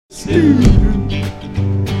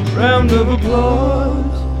Round of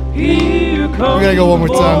applause. Here comes. We gotta go one more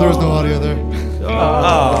time. There was no audio there.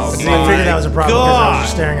 I figured that was a problem because I was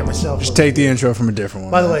just staring at myself. Just take the intro from a different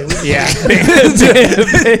one. By the way, Hit it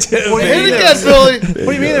again, Billy.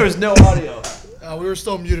 What do you mean there was no audio? We were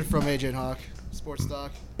still muted from AJ and Hawk Sports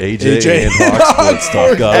Talk. AJ and Hawk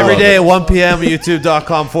Sports Talk. Every day at 1 p.m.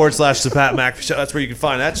 YouTube.com/The Pat McAfee Show. That's where you can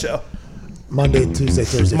find that show. Monday, Tuesday,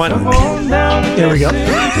 Thursday. Monday. There we go.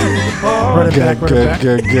 Run it back, run it back.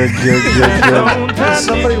 Good.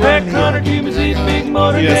 Somebody run the He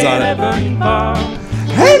is on it.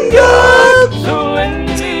 Hang up!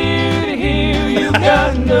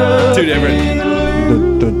 Two different.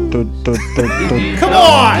 Come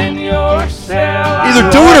on! Either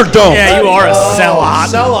do it or don't. Yeah, you are a sellout.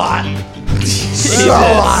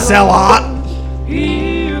 Sellout.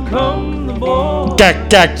 Here come the boys.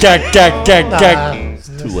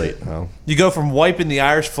 Too late now. You go from wiping the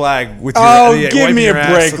Irish flag with your give me a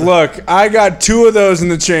break. Look, I got 2 of those in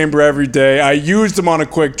the chamber every day. I used them on a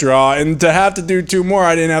quick draw, and to have to do 2 more,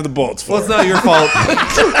 I didn't have the bullets for. Well, it's not your fault.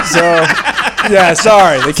 So, yeah,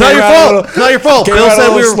 sorry. It's not your fault. It's not your fault.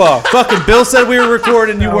 Bill said we were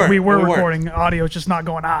recording. You weren't. We were recording. Audio is just not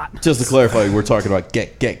going on. Just to clarify, we're talking about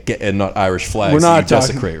get, and not Irish flags. We're not that you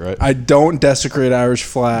talking. desecrate, right? I don't desecrate Irish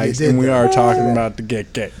flags, and we are talking about the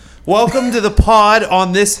get. Welcome to the pod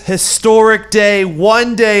on this historic day,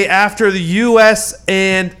 one day after the U.S.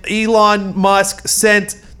 and Elon Musk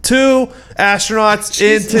sent 2 astronauts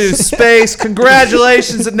into space.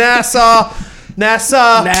 Congratulations to NASA, the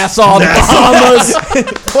Bahamas.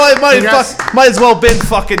 Well, it might as well been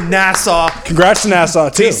fucking NASA. Congrats to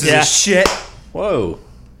NASA, too. Pieces of shit. Whoa.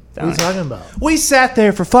 What are you talking about? We sat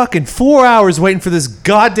there for fucking 4 hours waiting for this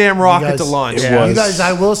goddamn rocket to launch. You guys,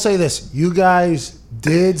 I will say this. You guys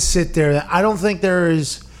did sit there. I don't think there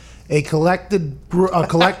is a collective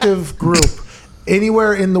group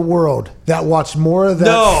anywhere in the world that watched more of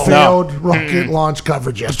that failed rocket launch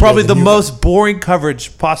coverage yesterday. Probably the most boring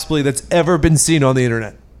coverage possibly that's ever been seen on the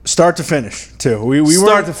internet. Start to finish, too. We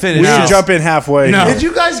Start to finish. We didn't jump in halfway. No. Did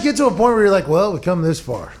you guys get to a point where you're like, well, we come this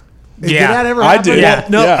far? Did Yeah. that ever I happen? did. Yeah,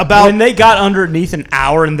 No, Yeah. about when they got underneath an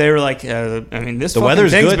hour and they were like, I mean, this fucking weather's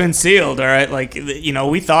thing's good. been sealed, all right? Like,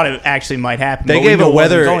 we thought it actually might happen. they but we gave knew a it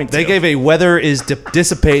wasn't weather. going to. They gave a weather is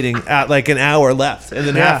dissipating at like an hour left, and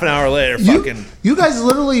then half an hour later, fucking. You guys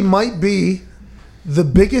literally might be the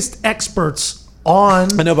biggest experts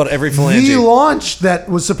on I know about every the phalange. launch that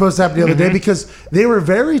was supposed to happen the other day because they were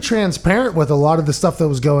very transparent with a lot of the stuff that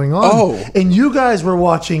was going on. Oh. And you guys were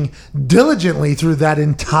watching diligently through that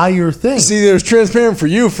entire thing. See, it was transparent for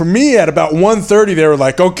you. For me, at about 1:30, they were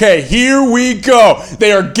like, okay, here we go.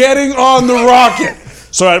 They are getting on the rocket.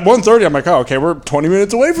 So at 1:30, I'm like, oh, okay, we're 20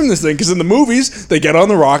 minutes away from this thing. Because in the movies, they get on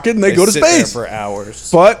the rocket and they go to sit there space. for hours.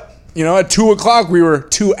 But, at 2 o'clock, we were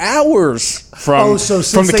 2 hours from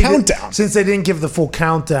the countdown. Since they didn't give the full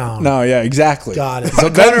countdown. No, yeah, exactly. Got it. So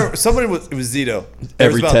then, Somebody was. It was Zito.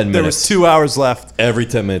 Every 10 minutes. There was 2 hours left. Every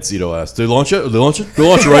 10 minutes, Zito asked, "Did they launch it? Did they launch it? They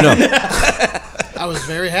launch it right now." I was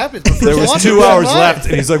very happy. There was 2 hours left,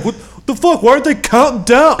 and he's like, "What the fuck? Why aren't they counting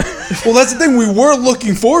down?" well, that's the thing. We were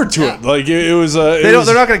looking forward to it. Like, it was... They're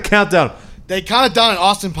not going to count down. They counted down at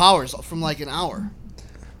Austin Powers from like an hour.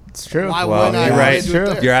 It's true. Why wouldn't I? You're right. do it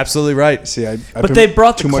there? You're absolutely right. See, But they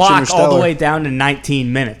brought the too much clock all Interstellar. the way down to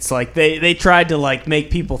 19 minutes. Like they tried to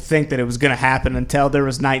make people think that it was going to happen until there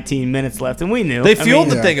was 19 minutes left, and we knew. They fueled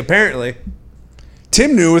the the thing apparently.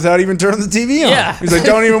 Tim knew without even turning the TV on. Yeah. He's like,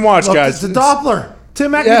 don't even watch, Looked guys. at the Doppler.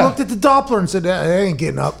 Tim Ackley Yeah. looked at the Doppler and said, "They ain't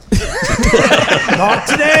getting up." Not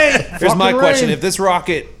today. Here's my Fucking question: rain. if this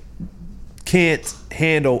rocket can't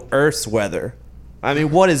handle Earth's weather, I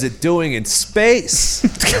mean, what is it doing in space?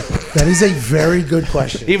 That is a very good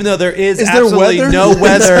question. Even though there is there absolutely weather? no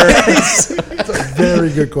weather It's a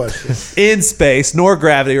very good question. in space, nor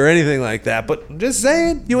gravity or anything like that. But I'm just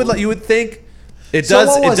saying, you would think it So what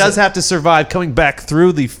does. was It does it? have to survive coming back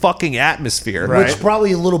through the fucking atmosphere. Which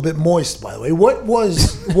probably a little bit moist, by the way. What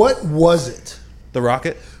was it? The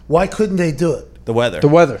rocket, Why couldn't they do it? the weather. The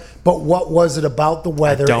weather. But what was it about the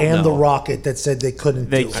weather don't and the know. rocket that said they couldn't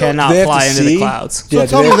They do it? cannot They have to fly into see? the clouds. So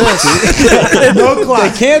tell me this. No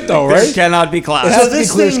clouds. They can't, though, There right? cannot be clouds. It has to be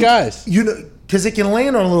clear skies. Because it can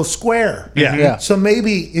land on a little square. Yeah. Yeah. So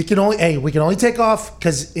maybe it can only. We can only take off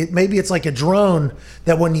because maybe it's like a drone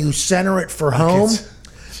that when you center it for home,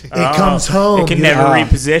 it comes home. It can you never know?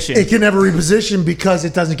 reposition. It can never reposition because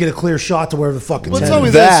it doesn't get a clear shot to wherever the fuck it's Well, headed. tell me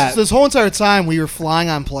That- this whole entire time we were flying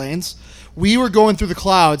on planes, we were going through the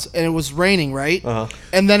clouds and it was raining, right?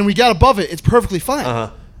 And then we got above it. It's perfectly fine.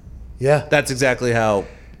 Yeah. That's exactly how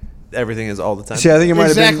everything is all the time. See, I think it might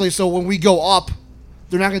have Exactly. So when we go up,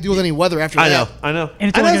 they're not going to deal with any weather after I that. know. And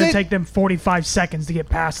it's only going to take them 45 seconds to get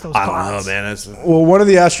past those I clouds. don't know, man. It's, Well, one of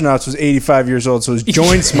the astronauts was 85 years old, so his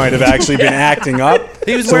joints might have actually been acting up.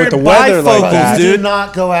 He was so wearing with the weather like bifocals, that. Do dude.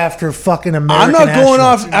 not go after fucking American I'm not going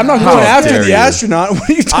astronauts. I'm not How going after dare the you. astronaut. What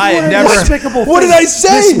are you doing? I What a never- despicable What thing. did I say?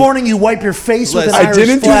 This morning you wipe your face with an Listen, I Irish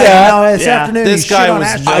didn't do flag. that. Now this Yeah. afternoon This you guy shit on was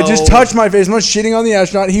astronauts. I just touched my face. I'm not shitting on the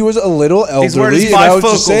astronaut. He was a little elderly. He's wearing his and I was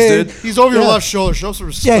bifocals, just saying, dude. He's over your Yeah. left shoulder. Show some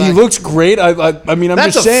respect. Yeah, he looks great. I mean, I'm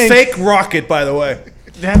That's just a saying. fake rocket, by the way.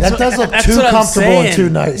 That does look That's too what I'm comfortable and saying. too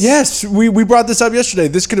nice. Yes, we brought this up yesterday.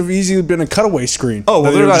 This could have easily been a cutaway screen. Oh, well, that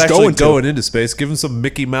they they're were not just actually to. going into space. Give them some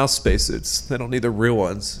Mickey Mouse spacesuits. They don't need the real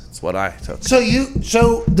ones. That's what I took. So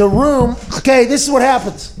the room. Okay, this is what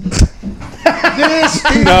happens. This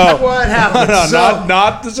is No. what happens. No, So,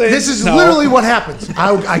 not the same. this is no. literally what happens.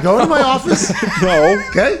 I go to my office. No.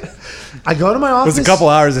 Okay, I go to my It office. was a couple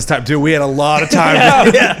hours this time, dude. We had a lot of time.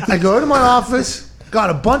 I go to my office. Got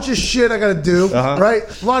a bunch of shit I got to do. Right,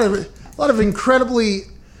 a lot of incredibly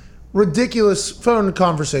ridiculous phone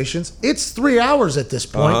conversations. It's 3 hours at this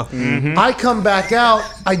point. I come back out.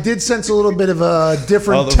 I did sense a little bit of a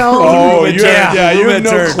different tone. Oh, you have, you have no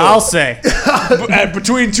Turn. clue. I'll say.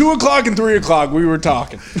 Between 2 o'clock and 3 o'clock, we were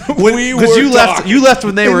talking. We Because were you left, talking. you left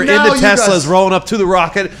when they And were in now the you Teslas guys- rolling up to the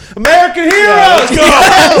rocket. American heroes. Let's go.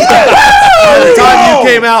 By the time you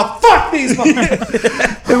came out, fuck these.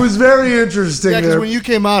 motherfuckers. It was very interesting. Yeah, because there. when you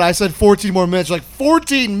came out, I said 14 more minutes. Like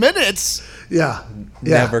 14 minutes. Yeah.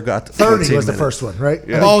 Never got to 30 14 was the minutes. first one, right?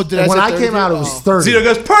 Oh, did I When say I 30? came out, it was Oh. 30. Zito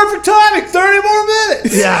goes, perfect timing, 30 more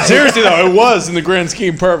minutes. Yeah. Seriously though, it was in the grand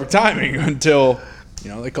scheme perfect timing until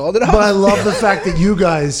they called it off. But I love the fact that you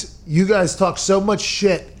guys talk so much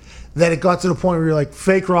shit that it got to the point where you're like,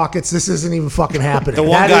 fake rockets, this isn't even fucking happening. The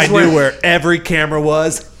one That guy is knew where every camera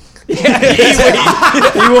was. He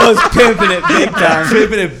was pimping it big time.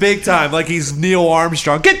 Tripping it big time, like he's Neil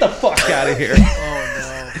Armstrong. Get the fuck out of here.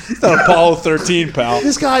 It's not Apollo 13, pal.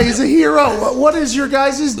 This guy is a hero. What is your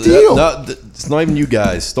guys' deal? It's not even you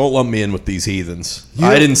guys. Don't lump me in with these heathens.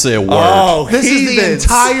 I didn't say a word. Oh, This is the heathens.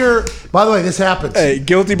 entire. By the way, this happens. Hey,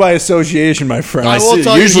 guilty by association, my friend. I will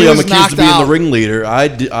tell you, Usually he I'm was accused of knocked being the out. ringleader.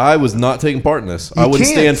 I was not taking part in this. I wouldn't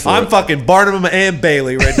can't. stand for I'm it. fucking Barnum and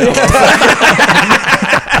Bailey right now.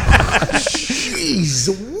 Jeez,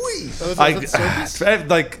 wee.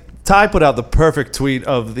 Like Ty put out the perfect tweet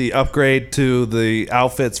of the upgrade to the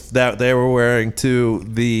outfits that they were wearing to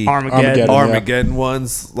the Armageddon. Armageddon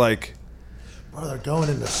ones. Like, Bro, they're going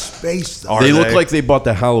into space, though. Are They look they? like they bought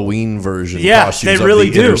the Halloween version Yeah, costumes they really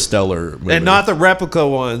of the do. Interstellar movie. and not the replica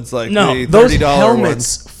ones, like No, the those $30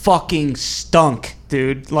 helmets ones. fucking stunk,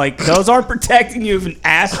 dude. Like, those aren't protecting you if an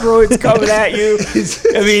asteroid's coming at you.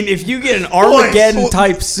 I mean, if you get an Armageddon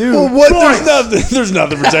type suit, Well, what? There's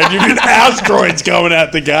nothing protecting you. Get asteroids coming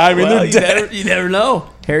at the guy. I mean, well, they're you, dead. you never know.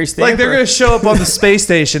 Harry Stamper. Like, they're going to show up on the space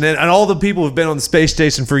station, and all the people who've been on the space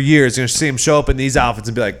station for years are going to see them show up in these outfits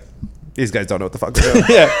and be like, these guys don't know what the fuck they're doing.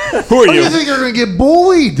 Yeah. Who are What do you? you think they're going to get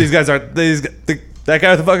bullied? These guys aren't. That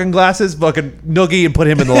guy with the fucking glasses, fucking noogie, and put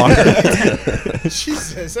him in the locker.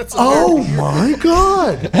 Jesus, that's Oh my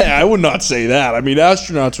God! Hey, I would not say that. I mean,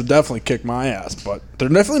 astronauts would definitely kick my ass, but they're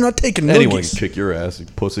definitely not taking Anyone noogies. can kick your ass, you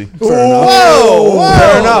pussy. Whoa!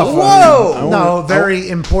 Fair enough. Whoa! No, very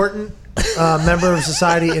important member of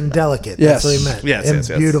society and delicate. Yes. That's what he meant. Yes, and yes,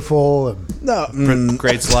 yes. beautiful and No,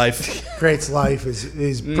 Great's life. creates life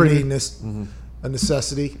is pretty a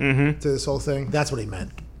necessity to this whole thing. That's what he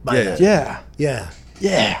meant. By Yeah, that. yeah, Yeah.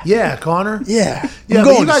 yeah, Yeah, Connor. yeah. Yeah, I'm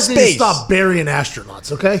but going you guys to need to space. stop burying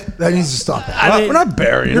astronauts, okay? That needs to stop. That. I mean, We're not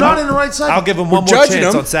burying. You're them. not in the right side. I'll give them We're one more judging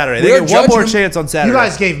chance them. on Saturday. We They are get one more judging them. chance on Saturday. You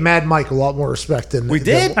guys gave Mad Mike a lot more respect than we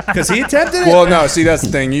did because he attempted it. Well, no. See, that's the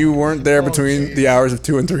thing. You weren't there between the hours of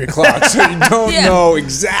 2 and 3 o'clock, so you don't Yeah. know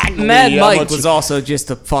exactly. Mad how Mike much- was also just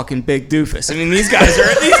a fucking big doofus. I mean, these guys are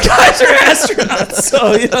astronauts,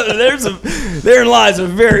 so therein lies a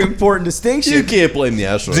very important distinction. You can't blame the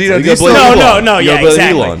astronauts. Zito, You you gotta still- blame No, Elon. no, You yeah, gotta blame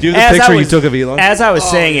exactly. Elon. Do you have the As I picture you was- took of Elon? As I was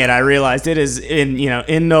saying it, I realized it is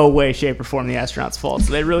in no way, shape, or form the astronauts' fault.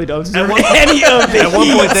 So they really don't deserve any of the At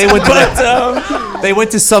one point, they heat. went to But, they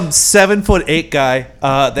went to some 7'8" guy,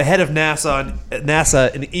 the head of NASA,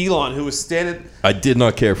 and Elon, who was standing. I did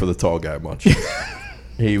not care for the tall guy much.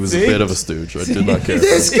 He was a bit of a stooge. I did not care. for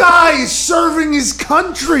This him. guy is serving his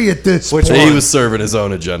country at this point. He was serving his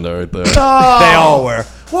own agenda right there. They all were.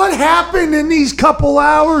 What happened in these couple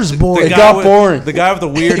hours, boy? It got with, boring. The guy with the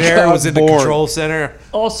weird It hair got was in the boring. control center.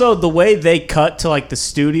 also, the way they cut to like the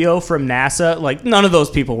studio from NASA, like none of those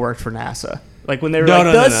people worked for NASA. Like when they were No, like,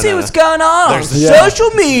 no, no, let's no, see no, what's no. going on There's- on Yeah. social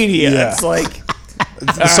media. Yeah. It's like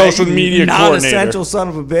the social media coordinator. Non-essential son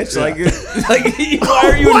of a bitch. Like, why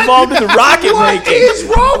are you involved in the rocket What making? is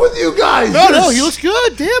wrong with you guys? No, he looks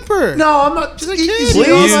good. Damper. No, I'm not. Just a kid. I'm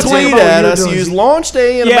Please not tweet talking about at what us. you're doing. Use Launch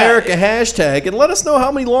Day in Yeah. America hashtag and let us know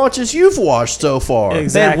how many launches you've watched so far.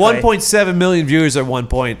 Exactly. They had 1.7 million viewers at one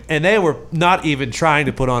point, and they were not even trying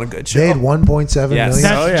to put on a good show. They had 1.7 Yes. million.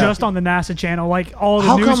 That's just on the NASA channel. Like all the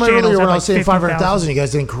How news come channels earlier had when I like was saying 50,000. 500,000, you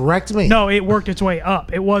guys didn't correct me? No, it worked its way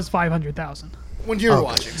up. It was 500,000. When you were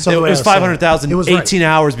watching. So It the way I was saying 500,000 it was 18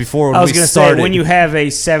 hours before when I was we going to started. say, when you have a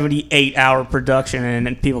 78-hour production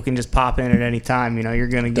and people can just pop in at any time, you're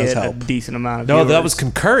going to get a help. decent amount of no, that viewers. was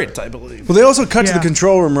concurrent, I believe. Well, they also cut to the Yeah.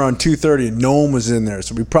 control room around 2:30, and no one was in there.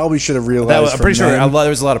 So we probably should have realized. That was, I'm from pretty sure then- there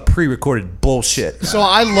was a lot of pre-recorded bullshit. So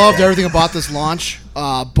I loved everything about this launch,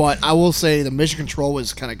 but I will say the mission control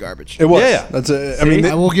was kind of garbage. It was. Yeah. That's a. I mean,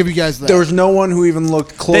 I will give you guys that. there was no one who even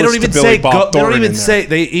looked close. They don't even to Billy say Bob go, they don't Thornton even in there. say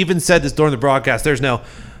they even said this during the broadcast. There's no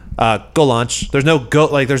go launch. There's no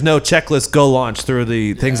there's no checklist go launch through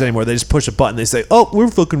the things anymore. They just push a button. They say, "Oh, we're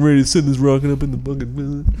fucking ready to send this rocket up in the bucket."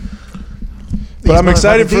 But I'm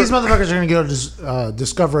excited for. these motherfuckers are going to go to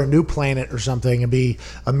discover a new planet or something and be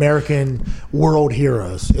American world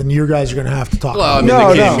heroes, and you guys are going to have to talk. Well, I about mean, it. No,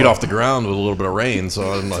 they can't no. get off the ground with a little bit of rain,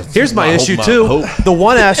 so I'm like, Here's my I hope issue not. too. Hope. The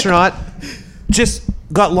one astronaut just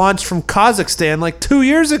got launched from Kazakhstan like 2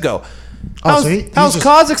 years ago. How's, so he's how's just-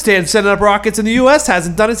 Kazakhstan sending up rockets and the U.S.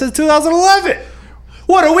 hasn't done it since 2011?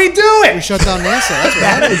 What are we doing? We shut down NASA. That's what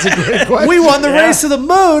happened. It's a great question. We won the race to the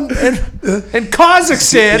moon and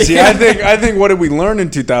Kazakhstan. See, I think what did we learn in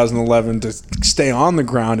 2011 to stay on the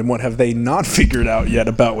ground, and what have they not figured out yet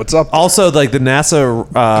about what's up? Also, like the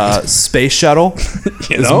NASA space shuttle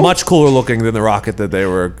is know? much cooler looking than the rocket that they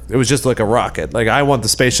were. It was just like a rocket. Like I want the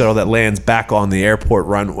space shuttle that lands back on the airport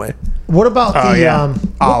runway. What about the yeah.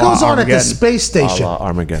 what goes on at the Armageddon. space station?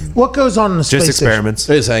 Armageddon. What goes on in the space Just station? experiments.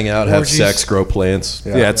 They just hang out, have Orgies. sex, grow plants.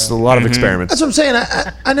 Yeah, it's a lot of experiments. That's what I'm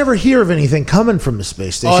saying. I never hear of anything coming from the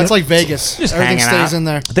space station. Oh, it's like Vegas. Everything hanging stays out. in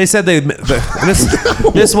there. They said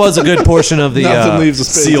this was a good portion of the Nothing leaves the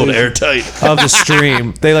space Sealed station. airtight. of the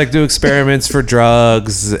stream. They like do experiments for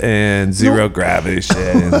drugs and zero gravity shit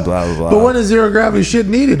and blah blah blah. But when is zero gravity shit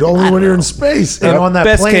needed? Only when you're in space and on that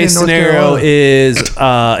Best plane case in North scenario Carolina. is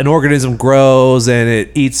an organism grows and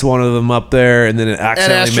it eats one of them up there, and then it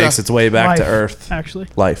accidentally Astra. makes its way back to Life, Earth. Actually,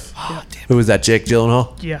 Life. Who was that? Jake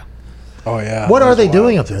Gyllenhaal. yeah. Oh yeah. What are they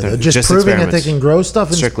doing up there? They're just proving that they experiments. can grow stuff.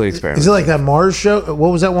 And- Strictly experiments. Is it like that Mars show?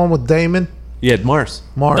 What was that one with Damon? Yeah, Mars.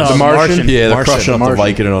 Mars. The Martian? Yeah, they're Martian. crushing up the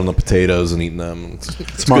Martian. Vicodin on the potatoes and eating them. It's a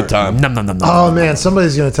Smart. good time. Nom, nom, nom, nom. Oh man,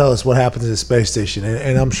 somebody's going to tell us what happened to the space station,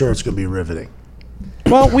 and I'm sure it's going to be riveting.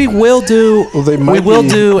 Well, we will do. they we might will be-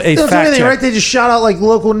 do a They don't do fact anything, check. right? They just shout out like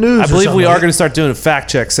local news. I believe we are going going to start doing a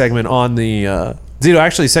fact check segment on the. Zito, I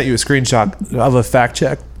actually sent you a screenshot of a fact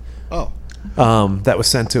check. Oh. That was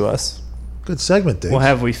sent to us. Good segment, Dave. Well,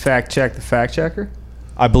 have we fact-checked the fact-checker?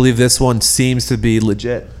 I believe this one seems to be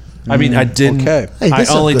legit. I mean, I didn't. okay. Hey, I this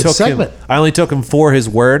is a only good took segment. him. I only took him for his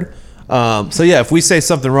word. So yeah, if we say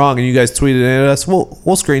something wrong and you guys tweet it at us, we'll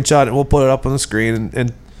screenshot it. We'll put it up on the screen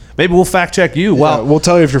and maybe we'll fact check you. Well, we'll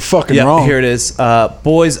tell you if you're fucking yeah, wrong. here it is,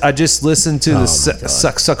 boys. I just listened to the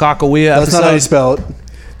Sakakawea That's not how you episode. spell it.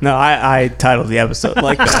 No, I titled the episode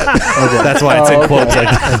like that. That's why it's in quotes. Like,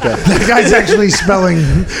 The guy's actually spelling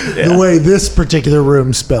the way this particular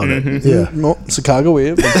room spelled it. Yeah. No,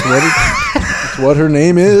 Chicago. That's what her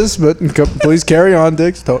name is. But please carry on,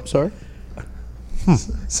 Diggs. Sorry.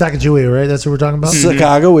 Sacagawea, right? That's what we're talking about?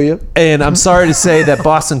 Chicago. and I'm sorry to say that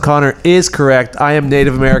Boston Connor is correct. I am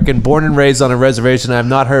Native American, born and raised on a reservation. I have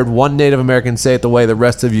not heard one Native American say it the way the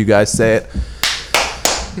rest of you guys say it.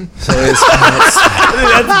 So that's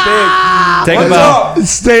big. Take a bow.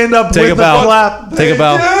 Stand up Take with a the bow. clap. Take a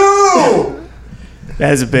bow.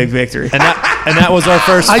 That is a big victory. And that was our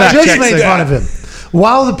first I fact just check made segment. fun of him.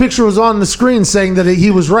 While the picture was on the screen saying that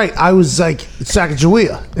he was right, I was like, it's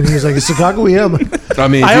Sacagawea. And he was like, it's Sacagawea. I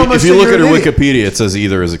mean, I if you almost look think at her you're an idiot. Wikipedia, it says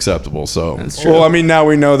either is acceptable. So Well, I mean, now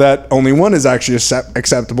we know that only one is actually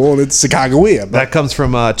acceptable, and it's Chicago. But That comes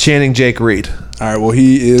from Channing Jake Reed. all right, well,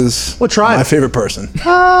 he is What tribe? my favorite person.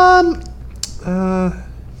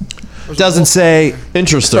 Doesn't say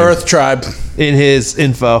interesting. Earth tribe. in his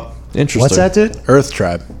info. Interesting. What's that, dude? Earth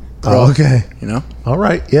tribe. Oh, okay. You know? All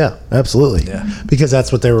right. Yeah, absolutely. Yeah. Because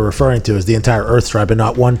that's what they were referring to as the entire Earth tribe and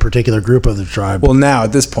not one particular group of the tribe. Well, now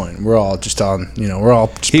at this point, we're all just on, we're all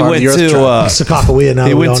just He part went of the Earth tribe. to Sacagawea now.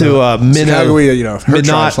 he that we went all know. to Chicago, her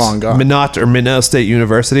tribe's long gone. Minot State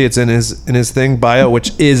University. It's in his thing bio,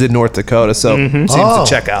 which is in North Dakota. So seems Oh. to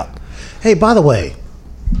check out. Hey, by the way,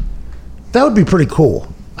 that would be pretty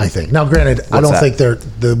cool, I think. Now, granted, I don't that? think they're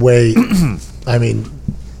the way I mean,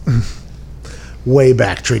 way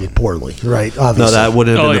back treated poorly, right? Obviously. No, that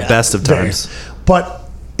wouldn't have been Oh, the yeah. best of times. But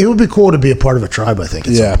it would be cool to be a part of a tribe, I think,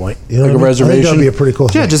 at Yeah. some point. You know Like what a I mean? I think that reservation? would be a pretty cool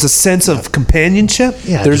Yeah, thing. just a sense of companionship.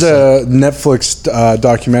 Yeah, There's just a Netflix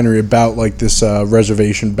documentary about like this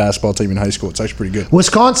reservation basketball team in high school. It's actually pretty good.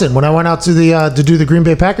 Wisconsin, when I went out to the to do the Green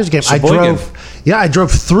Bay Packers game, Sheboygan. I drove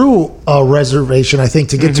through a reservation, I think,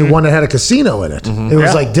 to get to one that had a casino in it. It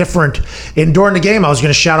was like different. And during the game, I was going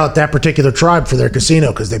to shout out that particular tribe for their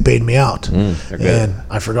casino because they paid me out. And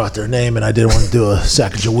I forgot their name, and I didn't want to do a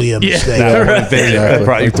Sacagawea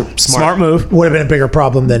mistake. Smart move. Would have been a bigger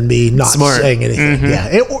problem than me not Smart. saying anything.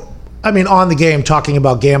 Yeah. I mean, on the game, talking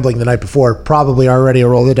about gambling the night before, probably already a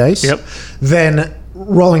roll of the dice. Yep. Then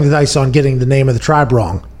rolling the dice on getting the name of the tribe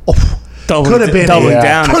wrong. Could have been doubling a-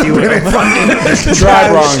 down if could you have would. been a fucking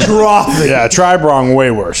Tribe wrong. catastrophic. Yeah, tribe wrong, way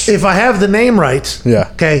worse. If I have the name right, Yeah.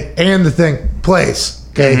 okay, and the thing plays,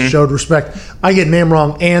 okay, showed respect. I get name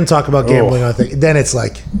wrong and talk about gambling on thing. Then it's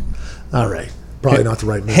like, all right, probably not the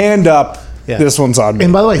right move. Hand up. Yeah. This one's on me.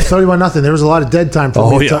 And by the way, 31-0. There was a lot of dead time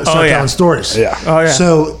for me to start yeah. telling stories. Yeah. Oh, yeah.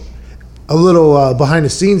 So, a little behind the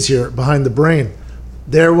scenes here, behind the brain.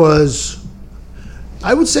 There was,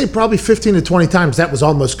 I would say, probably 15 to 20 times that was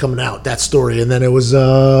almost coming out, that story. And then it was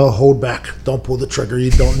hold back. Don't pull the trigger. You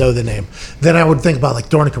don't know the name. Then I would think about, like,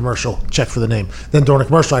 during a commercial, check for the name. Then during a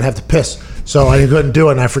commercial, I'd have to piss. So I couldn't do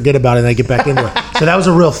it, and I forget about it, and I get back into it. So that was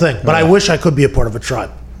a real thing. But I wish I could be a part of a tribe.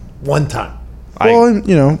 One time. well,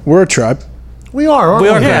 you know, we're a tribe. We are, aren't We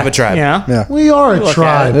we? are going to have a tribe. Yeah. Yeah. We are a look at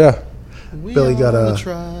tribe. Yeah. Billy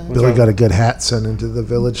got a good hat sent into the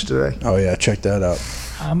village today. Oh yeah, check that out.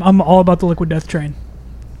 I'm all about the liquid death train.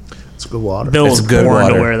 It's good water. Bill was good born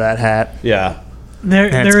water. to wear that hat. Yeah.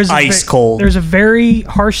 There is ice cold. There's a very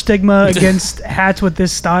harsh stigma against hats with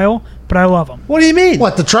this style, but I love them. What do you mean?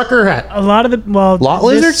 What, the trucker hat? A lot of Lot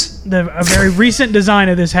lizards? A very recent design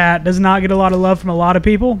of this hat does not get a lot of love from a lot of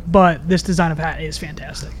people, but this design of hat is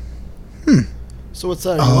fantastic. So what's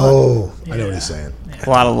that? Oh, I know what he's saying. A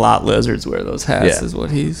lot of lot lizards wear those hats. Yeah. Is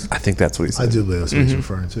what he's. I think that's what he I said. do believe that's what he's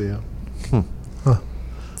referring to, yeah.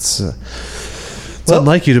 It's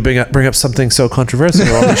unlike you to bring up something so controversial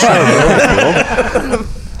on the show.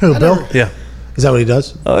 Who, Bill? Yeah. Is that what he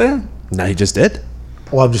does? Oh yeah. No, he just did.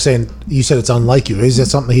 Well, I'm just saying, you said it's unlike you. Is that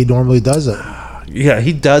something he normally does? Yeah,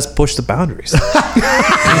 he does push the boundaries. He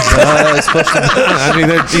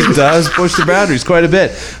does push the boundaries quite a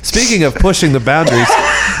bit. Speaking of pushing the boundaries,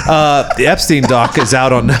 the Epstein doc is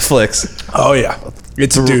out on Netflix. Oh yeah,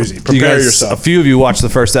 it's a doozy. You Prepare guys, yourself. a few of you watched the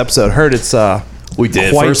first episode. Heard it's We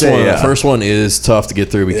did. quite First one is tough to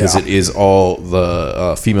get through because Yeah. it is all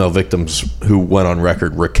the female victims who went on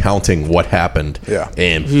record recounting what happened. Yeah.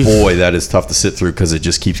 And boy, that is tough to sit through because it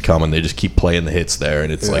just keeps coming. They just keep playing the hits there,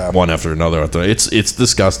 and it's Yeah. like one after another. It's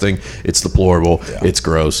disgusting. It's deplorable. It's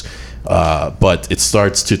gross. But it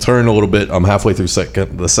starts to turn a little bit. I'm halfway through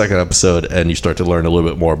the second episode, and you start to learn a little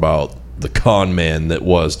bit more about the con man that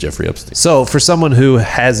was Jeffrey Epstein. So, for someone who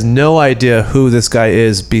has no idea who this guy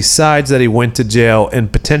is, besides that he went to jail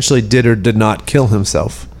and potentially did or did not kill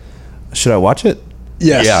himself, should I watch it?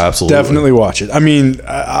 Yes, Yeah, absolutely. definitely watch it. I mean,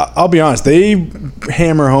 I'll be honest. They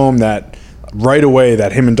hammer home that right away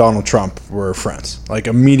that him and Donald Trump were friends. Like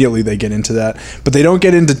immediately they get into that, but they don't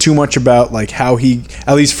get into too much about like how he,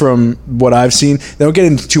 at least from what I've seen, they don't get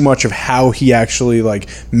into too much of how he actually like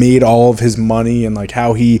made all of his money and like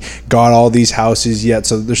how he got all these houses yet.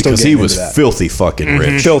 So they're still Because getting he was into that. filthy fucking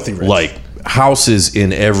rich. Filthy rich. Like houses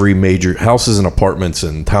in every major, houses and apartments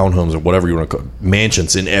and townhomes or whatever you want to call it,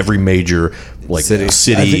 mansions in every major like city.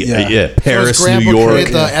 I think, yeah. Paris, So his New grandpa York,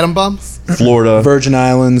 created the atom bomb. Florida. Virgin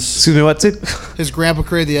Islands. Excuse me, what's it? His grandpa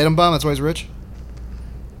created the atom bomb. That's why he's rich.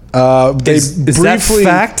 They Is that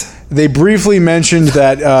fact? They briefly mentioned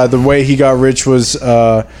that the way he got rich was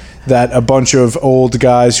that a bunch of old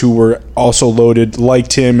guys who were also loaded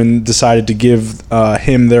liked him and decided to give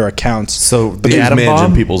him their accounts. So, But the he was atom managing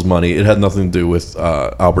bomb? people's money. It had nothing to do with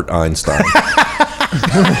Albert Einstein.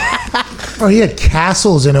 Oh, he had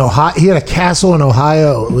castles in Ohio. He had a castle in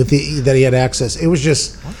Ohio that he had access. It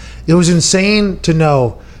was insane to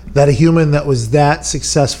know that a human that was that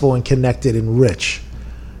successful and connected and rich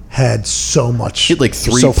had so much He had like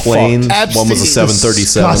three So planes. fucked. One was a 737.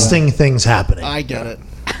 disgusting things happening. I get it.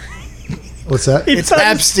 What's that? It's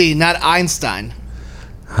Epstein, not Einstein.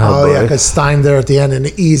 Oh, yeah, because Stein there at the end and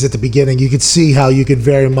the E's at the beginning. You could see how you could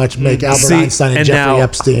very much make Albert See, Einstein and and Jeffrey now-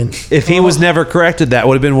 Epstein If he was never corrected, that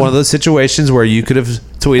would have been one of those situations where you could have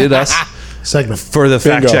tweeted us segment. for the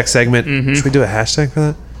fact Bingo. check segment. Should we do a hashtag for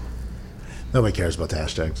that? Nobody cares about the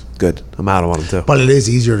hashtags. Good. I'm out on them too. But it is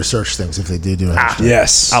easier to search things if they do a hashtag.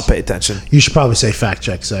 Yes. I'll pay attention. You should probably say fact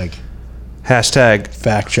check seg. Hashtag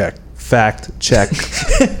Fact check. fact check.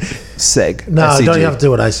 Seg. No, SEG. don't you have to do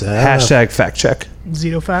what I say. I don't know. Hashtag fact check.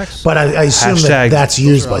 Zito facts. But I assume Hashtag- that's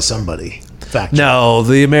used by somebody. Fact check. No,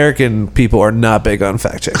 the American people are not big on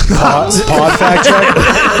fact check. Pod fact check.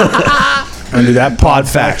 I do that. Pod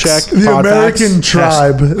fact check. The Pod American facts.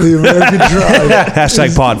 tribe. The American tribe.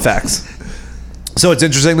 Hashtag pod facts. So it's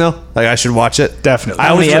interesting though. Like I should watch it. Definitely. I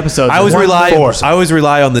How always, many episodes? I always One, rely. four. I always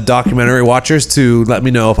rely on the documentary watchers to let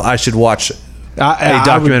me know if I should watch a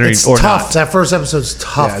documentary It's or tough. not. That first episode's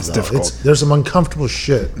tough. Yeah, it's though. difficult. There's some uncomfortable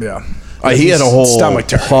shit. Yeah. He had a whole Stomach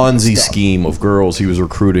turning Ponzi stuff. scheme of girls he was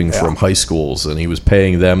recruiting from high schools, and he was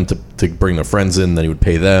paying them to bring their friends in. Then he would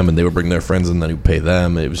pay them, and they would bring their friends in. Then he would pay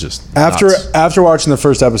them. It was just nuts. After watching the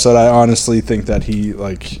first episode, I honestly think that he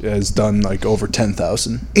has done over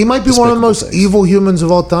 10,000. He might be one of the most things. evil humans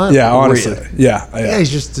of all time. Yeah, honestly. Really? Yeah. Yeah,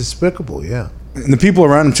 he's just despicable. Yeah. And the people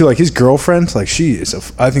around him too, like his girlfriend, I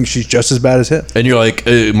think she's just as bad as him. And you're like,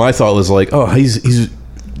 my thought was like, oh, he's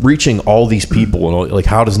reaching all these people, and like,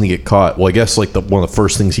 how doesn't he get caught? Well, I guess one of the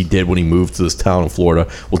first things he did when he moved to this town in Florida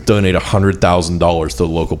was donate $100,000 to the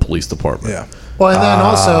local police department. Yeah. Well, and then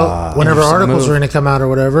also, whenever articles are going to come out or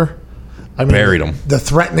whatever, I mean, Buried him. The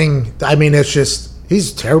threatening. I mean, it's just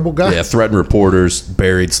he's a terrible guy. Yeah, threatened reporters,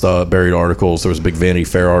 buried stuff, buried articles. There was a big Vanity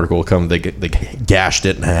Fair article come. They gashed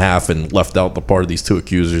it in half and left out the part of these two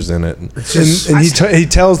accusers in it. And he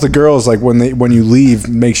tells the girls when you leave,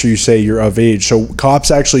 make sure you say you're of age. So cops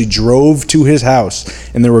actually drove to his house,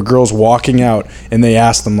 and there were girls walking out, and they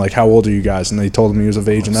asked them how old are you guys, and they told him he was of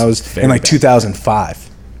age, and that was in 2005.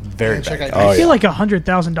 Very bad. I feel like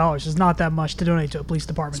 $100,000 is not that much to donate to a police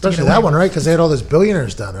department. Especially that one, right? Because they had all those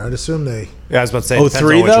billionaires down there. I'd assume they. Yeah, I was about to say it depends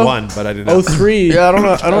 03 on which though? one, but I didn't know. 03. Yeah, I don't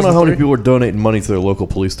know how many people are donating money to their local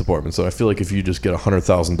police department. So I feel like if you just get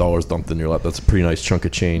 $100,000 dumped in your lap, that's a pretty nice chunk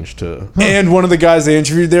of change to. And one of the guys they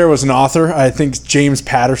interviewed there was an author. I think James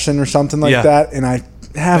Patterson or something like Yeah. that. And I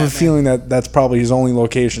have a feeling that that's probably his only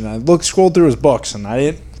location. I scrolled through his books, and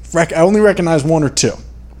I only recognized one or two.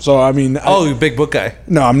 So I mean, Oh, big book guy.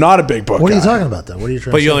 no, I'm not a big book. What are you guy. talking about, though? What are you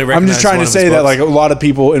trying? But to you say? only I'm recognize just trying one to of his say that books. a lot of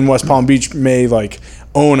people in West Palm Beach may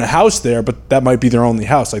own a house there, but that might be their only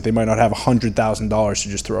house. They might not have $100,000 to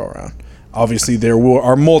just throw around. Obviously, there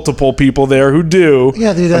are multiple people there who do.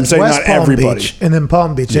 Yeah, dude, I'm that's saying West not Palm everybody. Beach, and then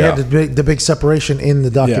Palm Beach. They Yeah. had the big separation in the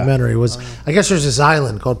documentary. Was I guess there's this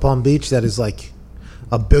island called Palm Beach that is like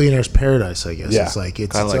a billionaire's paradise. I guess Yeah. it's like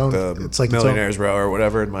it's Kind its of own. like the It's like its own. Millionaires Row or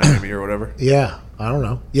whatever in Miami or whatever. Yeah, I don't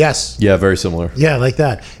know. Yes. Yeah, very similar. Yeah, like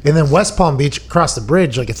that. And then West Palm Beach, across the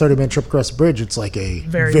bridge, like a 30-minute trip across the bridge, it's like a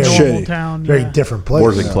Very very, normal shitty. town. very yeah. different place.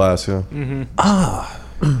 Working class, yeah.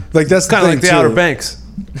 Like that's Kind of thing, like the too. Outer Banks.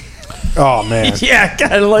 Oh man. Yeah,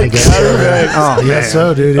 kind of like Oh, yeah,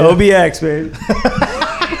 so, dude. Yeah. OBX, baby.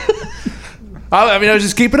 I mean, I was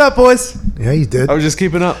just keeping up, boys. Yeah, you did. I was just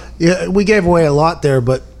keeping up. Yeah, we gave away a lot there,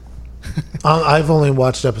 but I've only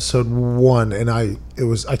watched episode 1, and I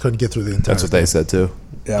couldn't get through the entire. That's what they said too.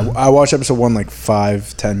 Yeah, I watched episode 1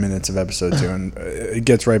 5-10 minutes of episode 2, and it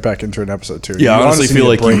gets right back into an episode 2. Yeah, I You honestly feel need a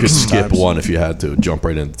like you break could skip sometimes. one if you had to, jump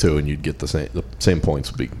right into 2, and you'd get the same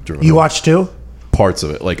points would be driven. You home. watched 2? Parts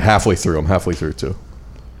of it, like halfway through. I'm halfway through 2.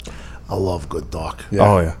 I love good doc. Yeah.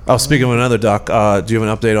 Oh yeah. Oh, speaking of another doc, do you have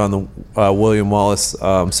an update on the William Wallace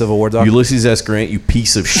Civil War doc? Ulysses S. Grant, you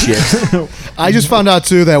piece of shit. I just found out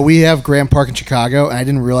too that we have Grant Park in Chicago, and I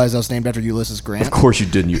didn't realize that was named after Ulysses Grant. Of course you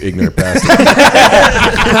didn't, you ignorant bastard.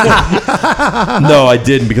 No, I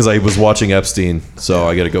didn't because I was watching Epstein, so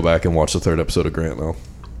I got to go back and watch the 3rd episode of Grant now.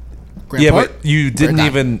 Grant Yeah, Park? but you didn't Grant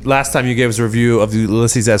even last time you gave us a review of the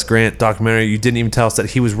Ulysses S. Grant documentary. You didn't even tell us that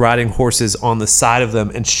he was riding horses on the side of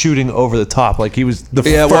them and shooting over the top, like he was the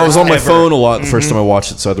Yeah, well, I was on my first phone a lot the first time I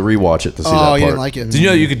watched it, so I had to rewatch it to see that Oh, part. you didn't like it. Did you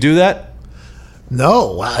know you could do that?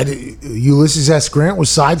 No, Ulysses S. Grant was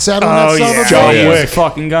side saddle on Oh that son yeah, of a John bitch? he was Wick. a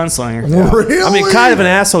fucking gunslinger. Really? I mean, kind of an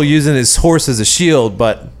asshole using his horse as a shield,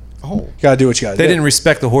 but Gotta do what you gotta they do. didn't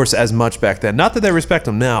respect the horse as much back then. Not that they respect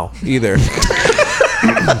him now either.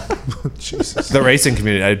 The racing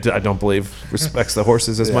community, I don't believe, respects the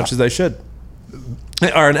horses as much as they should.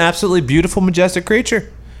 They are an absolutely beautiful, majestic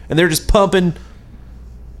creature, and they're just pumping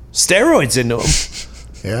steroids into them.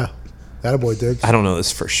 Yeah, that a boy did. I don't know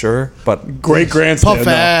this for sure, but Great grandstand. Puff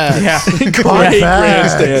though. ass. Great Pod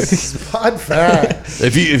grandstand. fast. Pod fast.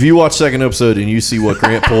 If you watch 2nd episode and you see what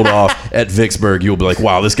Grant pulled off at Vicksburg, you'll be like,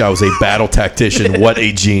 wow, this guy was a battle tactician. What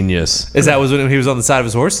a genius. is that was when he was on the side of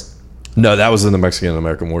his horse? No, that was in the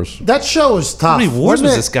Mexican-American Wars. That show was tough. How many wars wasn't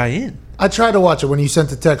was it? this guy in? I tried to watch it when you sent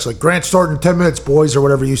the text like Grant starting in 10 minutes, boys, or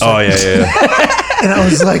whatever you said. Oh, yeah. And I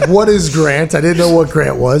was like, what is Grant? I didn't know what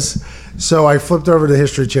Grant was. So I flipped over to the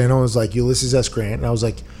History Channel and it was like Ulysses S. Grant. And I was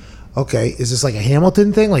like, okay, is this like a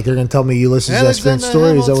Hamilton thing? Like they're going to tell me Ulysses S. Grant Alexander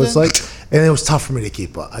story? Is that what it's Hamilton. like? And it was tough for me to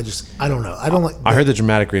keep up. I don't know. I don't like. I heard the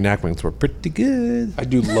dramatic reenactments were pretty good. I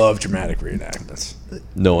do love dramatic reenactments.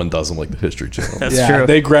 No one doesn't like the History Channel. That's Yeah, true.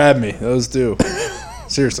 they grab me. Those do.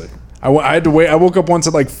 Seriously. I had to wait. I woke up once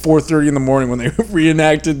at like 4:30 in the morning when they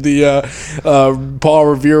reenacted the Paul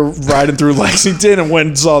Revere riding through Lexington, and went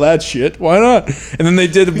and saw that shit. Why not? And then they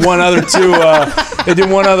did one other too. They did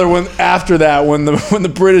one other one after that when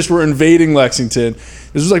the British were invading Lexington.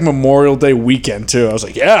 This was like Memorial Day weekend too. I was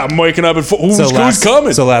like, yeah, I'm waking up at who's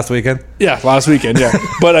coming? So last weekend. Yeah, last weekend. Yeah,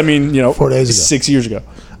 but I mean, 4 days ago. 6 years ago.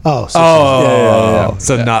 Oh, Yeah.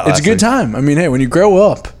 So not. It's a last good week. time. I mean, hey, when you grow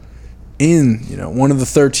up in one of the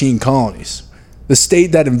 13 colonies, the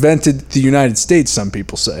state that invented the United States, some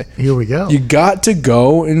people say, here we go. you got to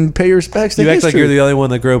go and pay your respects to You act like history. you're the only one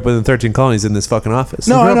that grew up in the 13 colonies in this fucking office.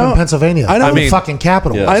 No, I I grew up know. in Pennsylvania. I know. The I mean- fucking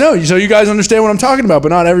capital. Yeah. I know. So you guys understand what I'm talking about, but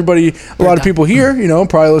not everybody. A lot of people here,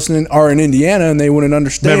 probably listening, are in Indiana, and they wouldn't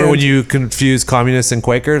understand. Remember when you confused communists and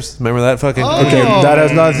Quakers? Remember that fucking? Okay, that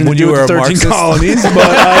has nothing to When do you with were the a 13 Marxist? colonies, but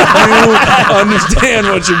I do understand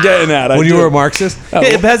what you're getting at. When you were a Marxist?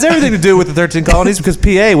 It has everything to do with the 13 colonies because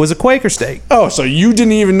PA was a Quaker state. Oh, so you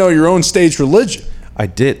didn't even know your own state's religion. I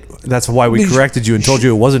did. That's why we corrected you and told you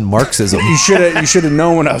it wasn't Marxism. You should have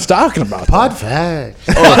known what I was talking about. Pod fact.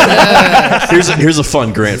 Here's a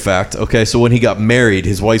fun Grant fact. Okay, so when he got married,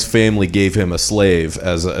 his wife's family gave him a slave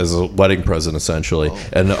as a wedding present, essentially.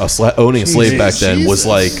 And owning a slave back then was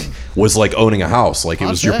like owning a house. Like it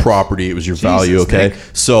was your property, it was your value. Okay, Nick.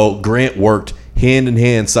 so Grant worked hand in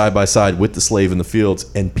hand, side by side with the slave in the fields,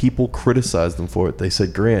 and people criticized him for it. They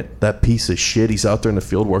said, "Grant, that piece of shit, he's out there in the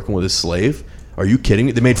field working with his slave. Are you kidding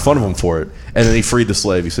me?" They made fun of him for it, and then he freed the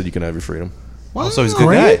slave. He said, "You can have your freedom." So he's a good guy.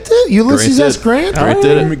 Grant did? Ulysses Grant S. did. Grant? Grant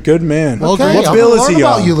did it. Good man. Well, Okay, what I'm bill gonna is learn he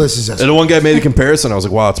about on? Ulysses S. And the one guy made a comparison. I was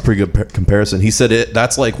like, "Wow, that's a pretty good comparison." He said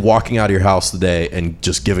that's like walking out of your house today and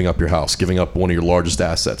just giving up your house, giving up one of your largest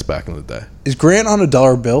assets back in the day. Is Grant on a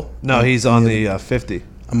dollar bill? No, he's on the 50.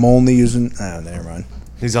 I'm only using. Never mind.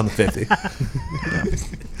 He's on the 50.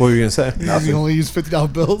 What were you going to say? You only use $50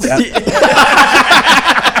 bills.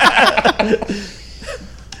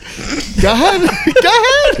 Go ahead.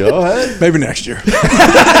 Go ahead. Maybe next year.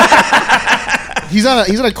 He's on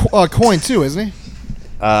a coin too, isn't he?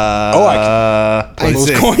 Pull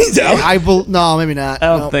those coins out. No, maybe not. I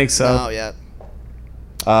don't No, think so. No, yet.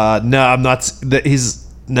 No, I'm not. He's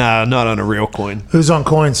not on a real coin. Who's on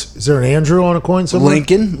coins? Is there an Andrew on a coin somewhere?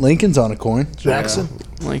 Lincoln's on a coin. Jackson?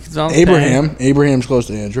 Like it's on Abraham's close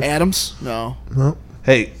to Andrew. Adams? No.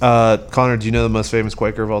 Hey, Connor, do you know the most famous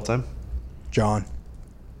Quaker of all time? John.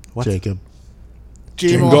 Jacob.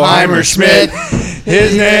 Jingleheimer Schmidt.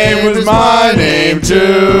 His name was my name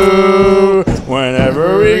too.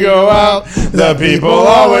 Whenever we go out, the people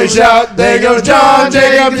always shout, "There goes John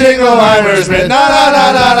Jacob Jingleheimer Schmidt." Na na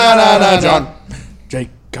na na na na na. John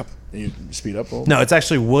Jacob. You speed up a little. No, it's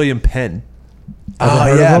actually William Penn.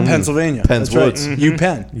 Oh yeah, Pennsylvania. Penn's That's right. Woods. You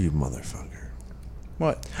Penn. You motherfucker.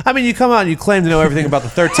 What? I mean, you come out and you claim to know everything about the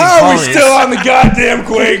 13 How are we colonies. still on the goddamn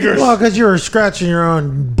Quakers? Well, because you were scratching your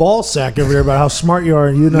own ball sack over here about how smart you are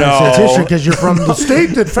in United States history because you're from the state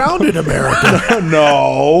that founded America.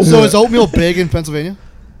 No. So is oatmeal big in Pennsylvania?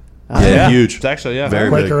 Yeah, huge. It's actually, yeah. Very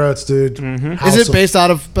big. Quaker Oats, dude. Is it based out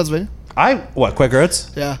of Pennsylvania? What, Quaker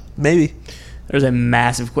Oats? Yeah. Maybe. There's a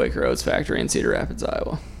massive Quaker Oats factory in Cedar Rapids,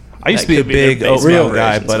 Iowa. I used to That be a could be their big base oatmeal of guy,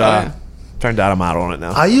 operations. but Oh, yeah. turned out I'm out on it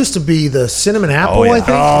now. I used to be the cinnamon apple, I think.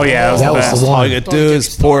 Oh, yeah. That was the All one. you gotta do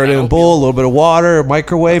is pour it in a bowl, a little bit of water,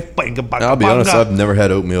 microwave. I'll be honest, I've never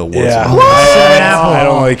had oatmeal once. Yeah. in my life. I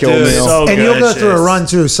don't like Dude, oatmeal. so And you'll good. go through a run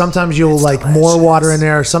too. Sometimes you'll like more water in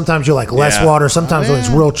there. Sometimes you'll like less Yeah. water. Sometimes when it's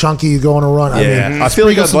real chunky, you go on a run. I Yeah. mean, I feel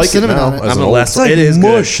like Sprinkle I'd some like it cinnamon now. on it. as I'm an a old- less. It's like It is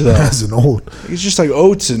mush, though. as an old, It's just like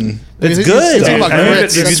oats and It's He's good. talking about dude.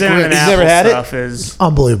 grits. The That's cinnamon grits. apple never had it? stuff is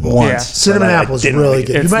unbelievable. Once. Yeah. Cinnamon But I apple is didn't really like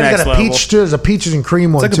good. it. You It's might have got a next peach too. There's a peaches and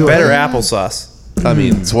cream one It's like too. a better applesauce. I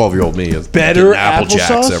mean, 12-year-old me is Better getting Apple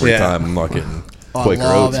Jacks applesauce? every Yeah. time. I'm not getting I Quaker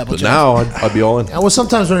love Oats. Apple But Jacks. now I'd be all in. Well,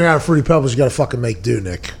 sometimes when you're out of Fruity Pebbles, you got to fucking make do,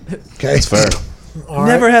 Nick. Okay, It's fair. All right.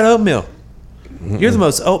 Never had oatmeal. You're the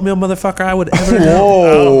most oatmeal motherfucker I would ever know.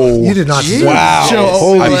 whoa. You did not. deserve Wow.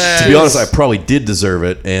 To be honest, I probably did deserve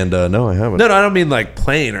it, and no, I haven't. No, I don't mean like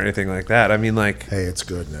plain or anything like that. I mean like Hey, it's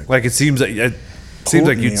good, Nick. it seems like you'd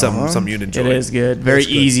Oatmeal, huh? some you'd enjoy. it is good. Very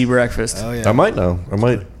easy breakfast. I might now. I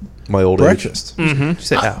might. My old Breakfast. You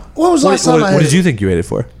say, oh. When was the last time I What had did you think you ate it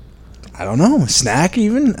for? I don't know. Snack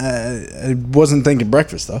even? I wasn't thinking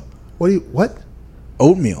breakfast though. What?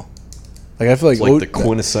 Oatmeal. Like I feel like, It's like the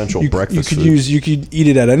quintessential breakfast You could food. you could eat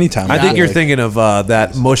it at any time. I think you're Like, thinking of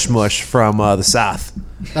that mush from the South.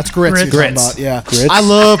 That's grits. Grits. You're talking about, yeah. Grits? I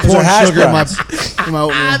love Those are pouring hash sugar in browns. my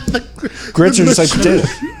oatmeal. Grits are just like potatoes.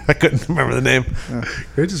 I couldn't remember the name.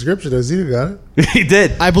 Great description. You got it. He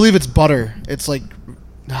did. I believe it's butter. It's like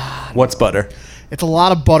What's butter? it's a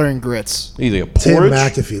lot of butter and grits. Either a Tim porridge.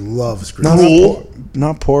 McAfee loves grits.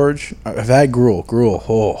 Not porridge. I've had gruel.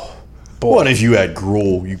 Oh, boy. What if you had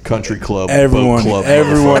gruel, you country club, Everyone, boat club?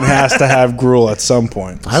 everyone has to have gruel at some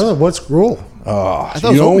point. I love what's gruel. Oh, thought you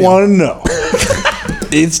it was don't oatmeal. want to know.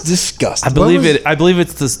 It's disgusting. I believe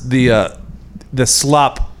it's the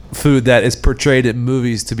slop food that is portrayed in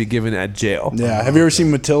movies to be given at jail. Yeah. Have you ever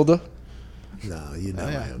seen Matilda? No, you know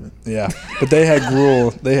I haven't. Yeah, but they had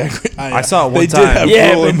gruel. I saw it one they time. Did have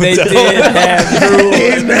Yeah, gruel but in they Matilda. did have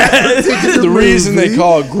gruel. The reason they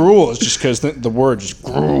call it gruel is just because the word is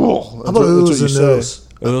gruel. How about ooze and nose?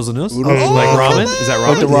 Oodles and noodles? Like ramen? Is that ramen?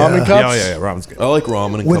 Like the ramen Yeah. cups? Yeah, ramen's good. I like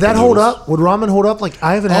ramen. And Would cup that of hold noodles. up? Would ramen hold up? Like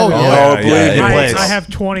I haven't had. Oh, it. yeah. believe yeah, me. it plays. I have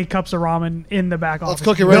 20 cups of ramen in the back office. Let's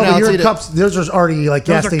cook it No, right now. but Let's your eat it. cups, those are already like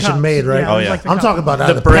gas Those are station cups. made, right? Yeah, Oh, those yeah. like the I'm cups. talking about out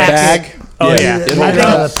The of the bricks. pack. Bag. Oh yeah. It Right holds out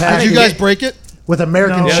up. of the pack. Did you guys break it? with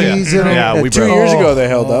American No. cheese in it? Yeah, we 2 broke. years ago they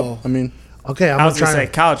held up. I mean, Okay, I'm I was trying gonna say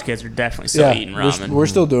to college kids are definitely still eating ramen. we're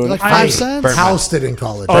still doing Like it. 5 cents? housed it in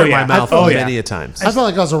college. Oh, Burnt yeah. my mouth Oh, yeah. many a times. I felt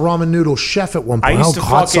like I was a ramen noodle chef at one I point. used to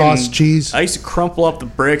Hot fucking, sauce, cheese. I used to crumple up the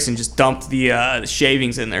bricks and just dump the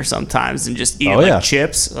shavings in there sometimes and just eat Oh, it yeah. like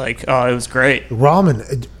chips. Like, oh, it was great.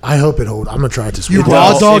 Ramen. I hope it holds. I'm gonna try it this You week.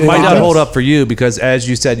 raw dog it might not ramen? hold up for you because, as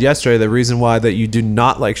you said yesterday, the reason why that you do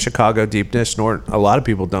not like Chicago deep dish, nor a lot of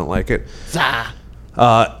people don't like it,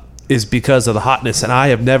 is because of the hotness. And I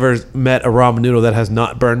have never met a ramen noodle that has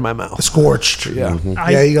not burned my mouth. Scorched. Yeah.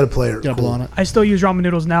 Yeah, you gotta play it. Gotta blow on it. I still use ramen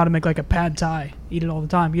noodles now to make like a pad thai. Eat it all the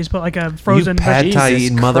time. You just put like a frozen You pad thai Jesus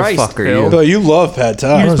eating Christ, motherfucker. Bill. You. Bill, you love pad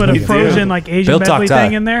thai. You just put a You do. frozen like Asian Bill Tok medley Thai.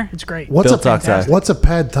 thing in there. It's great. What's Bill a Tok Thai. What's a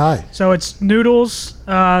pad thai? So it's noodles,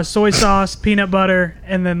 soy sauce, peanut butter,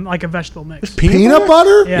 and then like a vegetable mix. Peanut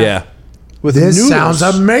butter? Yeah. With This noodles. sounds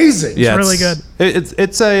amazing. Yeah, really good.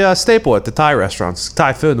 It's a staple at the Thai restaurants.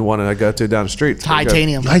 Thai food, the one that I go to down the street. It's pretty good.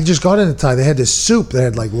 Titanium. I just got into Thai. They had this soup that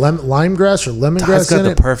had like lemongrass or lemongrass Thai's got in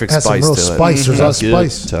the it. perfect Has spice some real to it. spice. There's a lot of Good.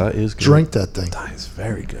 spice. Thai is good. Drink that thing. It's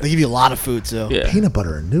very good. They give you a lot of food too. Yeah. Peanut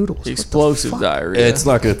butter and noodles. What the Explosive fuck? diarrhea. It's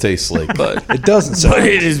not going to taste like but It doesn't sound. but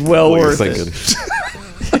it is well what you're worth thinking.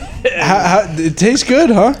 it. It tastes good,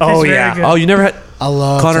 huh? Oh It's very yeah. good. Oh, you never had I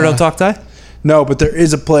love Connor Thai. don't talk Thai? No, but there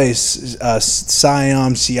is a place,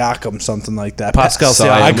 Siam Siakam, something like that. Pascal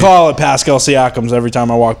Siakam. I call it Pascal Siakam's every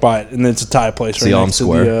time I walk by it, and it's a Thai place right Siam next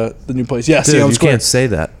Square. to the new place. Yeah, Dude, Siam you Square. can't say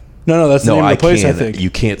that. No, that's the No, name I of the place, can't. I think.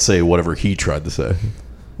 You can't say whatever he tried to say.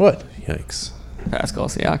 What? Yikes. Pascal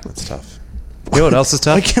Siakam. It's tough. You know what else is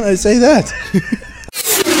Why tough? can't I say that?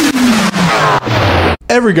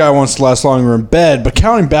 Every guy wants to last longer in bed, but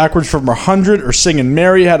counting backwards from 100 or singing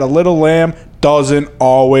Mary Had a Little Lamb doesn't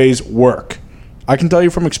always work. I can tell you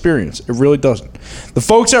from experience, it really doesn't. The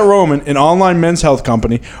folks at Roman, an online men's health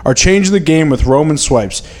company, are changing the game with Roman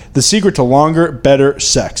Swipes, the secret to longer, better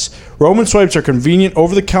sex. Roman Swipes are convenient,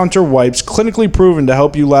 over-the-counter wipes, clinically proven to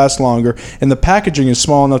help you last longer, and the packaging is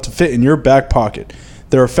small enough to fit in your back pocket.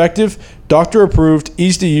 They're effective, doctor-approved,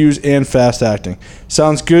 easy to use, and fast-acting.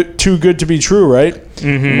 Sounds good, too good to be true, right?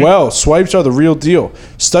 Mm-hmm. Well, swipes are the real deal.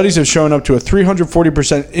 Studies have shown up to a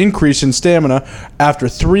 340% increase in stamina after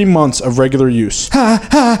 3 months of regular use.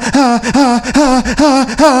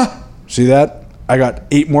 See that? I got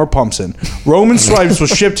 8 more pumps in. Roman Swipes will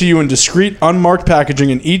ship to you in discreet, unmarked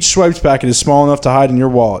packaging, and each Swipes packet is small enough to hide in your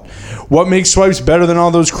wallet. What makes Swipes better than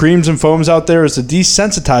all those creams and foams out there is the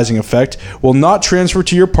desensitizing effect will not transfer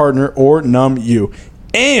to your partner or numb you.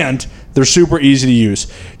 And they're super easy to use.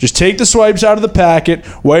 Just take the Swipes out of the packet,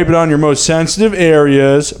 wipe it on your most sensitive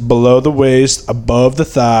areas, below the waist, above the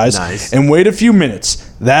thighs, Nice. and wait a few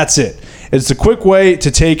minutes. That's it. It's a quick way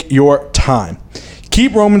to take your time.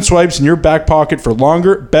 Keep Roman Swipes in your back pocket for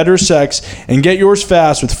longer, better sex, and get yours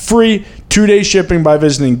fast with free 2-day shipping by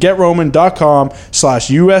visiting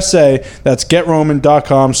GetRoman.com/USA. That's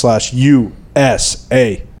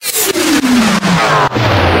GetRoman.com/USA.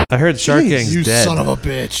 I heard Shark Gang's You dead. son of a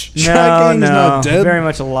bitch. Shark No, Gang is no, not dead. very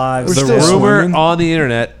much alive. We're The still rumor swinging. on the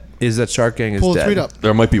internet is that Shark Gang is Pull the dead. tweet up.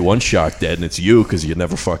 There might be one shark dead, and it's you because you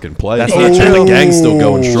never fucking play. That's not true. The gang's still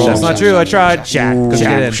going strong. That's not true. I tried. Shack, Go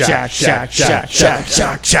get in. shack, shack, shack, shack,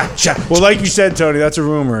 shack, shack. Well, like you said, Tony, that's a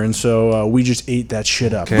rumor, and so we just ate that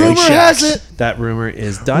shit up. Rumor has it That rumor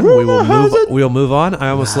is done. We will move on. I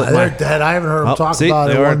almost let They're dead. I haven't heard him talk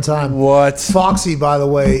about it one time. What? Foxy, by the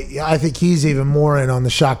way, I think he's even more in on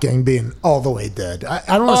the Shot Gang being all the way dead. I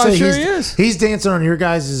don't want to say sure he is. he's dancing on your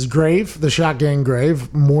guys' grave, the Shot Gang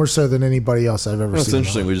grave, more so than anybody else I've ever That's seen.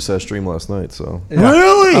 interesting. We just had a stream last night, so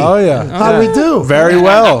Really? Oh yeah. How'd we do? Very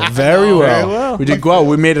well. Very well. well. We did well.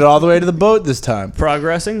 We made it all the way to the boat this time.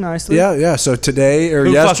 Progressing nicely. Yeah. So today or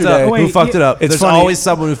Who yesterday. fucked up? Wait, Who fucked it up? It's There's funny. always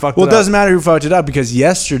someone who fucked Well, it it up. doesn't matter who fucked it up because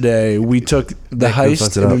yesterday we took the Nick, who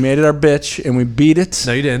fucked heist it and we up? made it our bitch and we beat it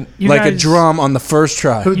No, you didn't. You like a guys- drum on the first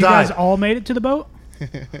try. Who You died? guys all made it to the boat?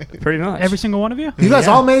 Pretty much. Every single one of you? You guys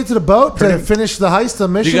all made it to the boat to finish the heist, the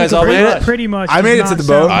mission? You guys all made it? Pretty much. I made it does to not the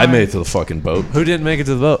boat. sound I like- made it to the fucking boat. Who didn't make it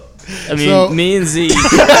to the boat? I mean, So- me and Z.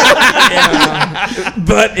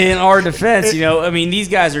 But in our defense, I mean, these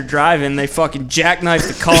guys are driving. They fucking jackknife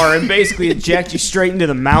the car and basically eject you straight into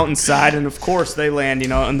the mountainside. And of course, they land,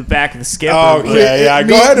 on the back of the skipper. Okay, yeah. Me,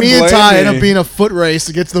 Go ahead and me and blame Ty me. ended up being a foot race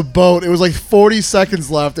to get to the boat. It was like 40 seconds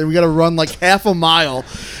left, and we got to run like half a mile.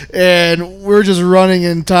 And we're just running,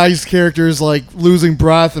 and Ty's character's like losing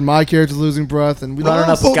breath, and my character's losing breath. And we Running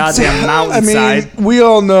up a goddamn I mountainside. mean, we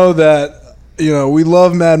all know that. We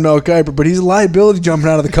love Mad Mel Kiper, but he's a liability jumping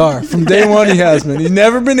out of the car. From day one, he has been. He's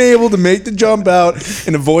never been able to make the jump out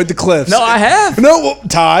and avoid the cliffs. No, I have. No, well,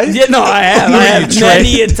 Ty. Yeah, no, I have. I have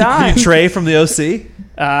many a time. Trey from the OC.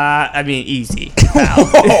 I mean, easy, pal.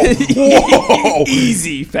 Whoa.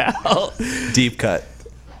 Easy, pal. Deep cut.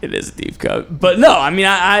 It is a deep cut, but no, I mean,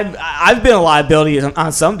 I've been a liability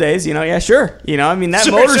on some days, yeah, sure, I mean that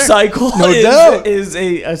motorcycle No doubt. is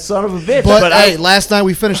a son of a bitch, But, hey, I, last night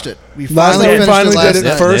we finished it. We Last finally night we finished finally it last did it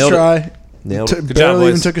night. first Nailed it. try. Nailed it. Good Barely job,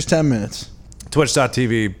 even boys. took us 10 minutes.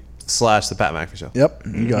 Twitch.tv/The Pat McAfee Show. Yep,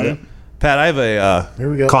 you got it. Pat, I have a Here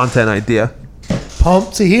we go. content idea.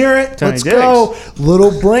 Pumped to hear it. Tony Let's Diggs. go.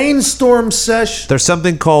 Little brainstorm sesh. There's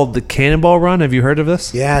something called the Cannonball Run. Have you heard of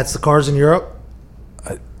this? Yeah, it's the cars in Europe.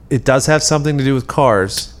 It does have something to do with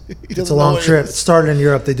cars. It's a long trip. It started in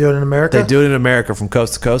Europe. They do it in America. They do it in America from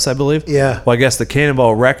coast to coast, I believe. Yeah. Well, I guess the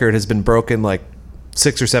Cannonball record has been broken like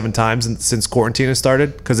 6 or 7 times since quarantine has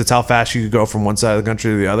started because it's how fast you could go from one side of the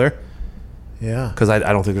country to the other. Yeah. Because I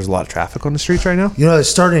don't think there's a lot of traffic on the streets right now. You know, it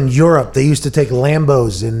started in Europe. They used to take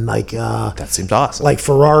Lambos and That seems awesome. like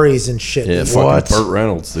Ferraris and shit. Yeah, What? fucking Burt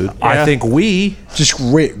Reynolds, dude. I think we Just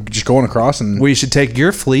going across and should take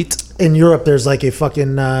your fleet. In Europe, there's like a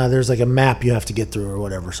fucking there's like a map you have to get through or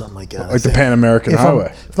whatever, something like that. like the Pan American if Highway.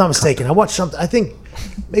 if I'm not mistaken, I watched something. I think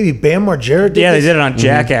maybe Bam Margera did. yeah, they this. did it on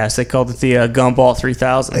Jackass. They called it the Gumball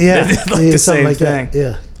 3000. Yeah, They did like yeah, the something same like thing. that.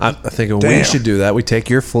 Yeah. I'm thinking we Damn. should do that. We take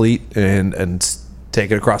your fleet and take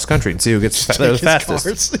it across country and see who gets there the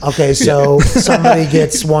fastest. Okay, so somebody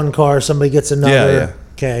gets one car, somebody gets another. Yeah.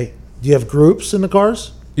 Okay. Do you have groups in the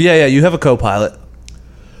cars? Yeah, you have a co-pilot,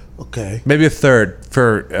 Okay. maybe a third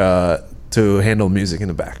for to handle music in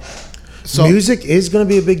the back. So Music is going to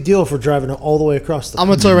be a big deal for driving all the way across the. I'm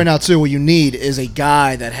gonna tell you right now too. What you need is a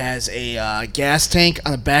guy that has a gas tank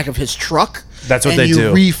on the back of his truck. That's what and they you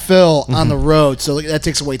do. refill on the road, so that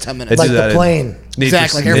takes away 10 minutes. They like do that the in plane. Need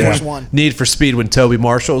Exactly, for, like Air yeah. Force One. Need for Speed when Toby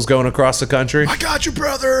Marshall's going across the country. I got you,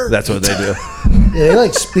 brother. That's what they do. Yeah, they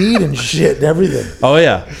like speed and shit and everything. Oh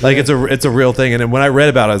yeah, like it's a real thing. And then when I read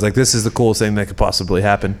about it, I was like, this is the coolest thing that could possibly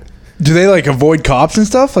happen. Do they like avoid cops and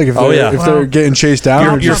stuff? Like if Oh, they're, yeah. if they're Well, getting chased down?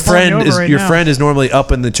 Your, or your just- friend over is right your now. friend is normally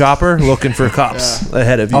up in the chopper looking for cops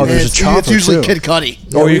ahead of you. Oh, there's a it's, chopper, it's usually too. Kid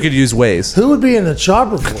Cudi. or you could use Waze. Who would be in the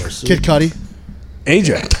chopper force? Kid Cudi.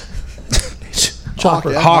 AJ.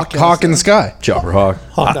 Chopper. Hawk in the sky. Chopper Hawk.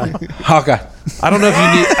 Hawkeye. Hawkeye. I don't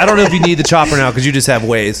know if you need the chopper now because you just have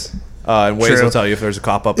Waze. And Waze True. will tell you if there's a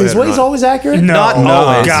cop up Is ahead or Waze not. always accurate? Not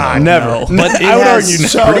always. God, Never. no. But it I would has, argue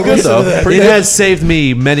So Pretty good listen to though. that. Pretty it good. has saved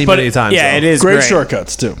me many times. Yeah, though. it is Great great.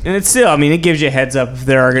 shortcuts too. And it's still, I mean, it gives you a heads up if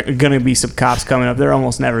there are going to be some cops coming up. They're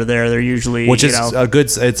almost never there. They're usually, Which is a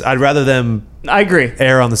good. It's. I'd rather them I agree.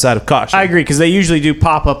 err on the side of caution. I agree because they usually do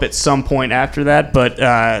pop up at some point after that, but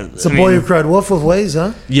It's a boy who cried wolf with Waze,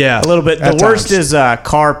 huh? Yeah, a little bit. At The worst times. is a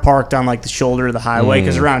car parked on like the shoulder of the highway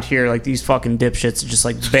because around here, like these fucking dipshits just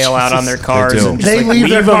like bail out on their cars do. and just, They like, leave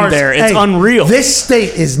their them cars there. It's Hey, unreal. This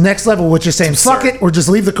state is next level, which is saying, fuck it, or just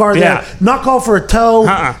leave the car there. Yeah. Not call for a tow.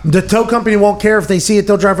 Uh-uh. The tow company won't care if they see it,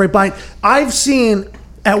 they'll drive right by it. I've seen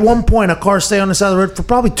at one point a car stay on the side of the road for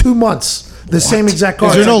probably 2 months. The same exact car.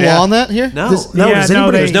 Is there no Yeah. law on that here? no, No, Yeah, does no,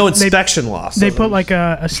 anybody? there's no they- inspection loss. They put like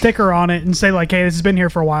a sticker on it and say like, "Hey, this has been here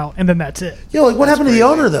for a while," and then that's it. Yo, like what happened to the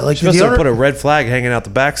owner though? Like You're the supposed owner, to put a red flag hanging out the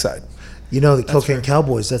backside. you know, the cocaine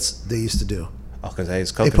cowboys. That's they used to do. Oh, because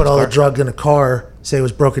They put all the drugs in a car, say it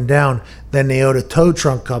was broken down. Then they owed a tow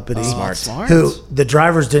trunk company. Smart. Who the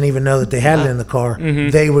drivers didn't even know that they had it in the car.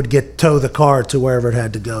 They would tow the car to wherever it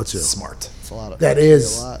had to go to. Smart. That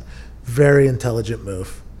is very intelligent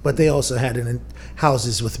move. But they also had it in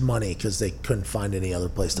houses with money because they couldn't find any other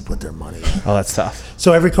place to put their money. Oh, that's tough.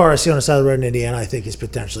 So every car I see on the side of the road in Indiana, I think is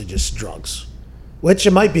potentially just drugs. Which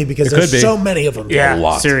it might be because there's so many of them.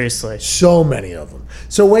 Yeah, seriously. So many of them.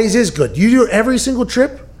 So Waze is good. You do every single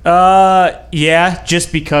trip? Yeah,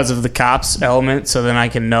 just because of the cops element. So then I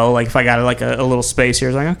can know, like, if I got like a little space here,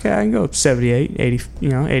 it's like, okay, I can go 78, 80,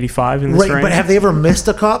 85 in this range. But have they ever missed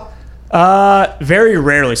a cop? Very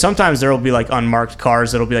rarely. Sometimes there will be like unmarked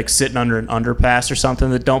cars that'll be like sitting under an underpass or something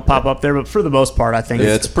that don't pop up there. But for the most part, I think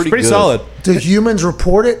it's pretty good. solid. Do humans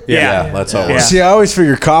report it? Yeah, that's how it works. See, I always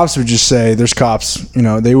figure cops would just say, "There's cops."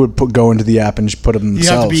 They would go into the app and just put them You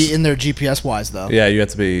themselves. have to be in there GPS wise though. Yeah, you have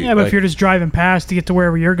to be. Yeah, but if you're just driving past to get to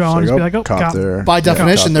wherever you're going, just be like, oh, cop. there. By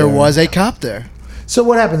definition, there was a cop there. So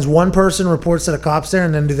what happens? One person reports that a cop's there,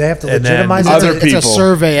 and then do they have to And then legitimize other it? It's a people.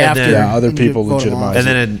 survey And after. then- Yeah, other you people vote legitimize And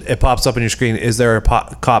then it pops up on your screen. Is there a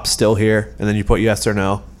cop still here? And then you put yes or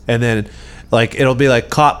no. And then, like, it'll be like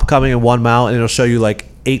cop coming in 1 mile, and it'll show you like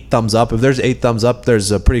 8 thumbs up. If there's 8 thumbs up, there's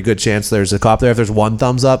a pretty good chance there's a cop there. If there's 1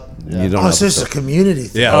 thumbs up, you don't. Oh, have so it's a community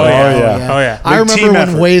thing. Yeah. Oh, yeah. yeah. Oh, yeah. I Big remember team when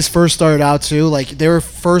effort. Waze first started out too. Like they were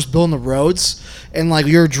first building the roads, and like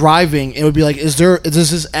you're driving, it would be like, is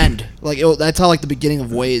this end? Like that's how like the beginning of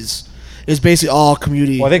Waze. It was basically all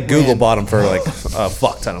community. Well, I think Google ran. bought them for like a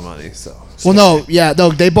fuck ton of money. So. Well, no,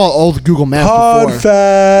 they bought all the Google Maps Hard before.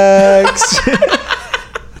 facts.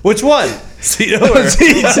 Which one? See, No,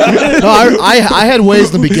 I had Waze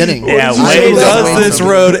in the beginning. Yeah, I Waze was does Waze. this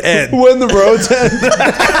road end? When the roads end.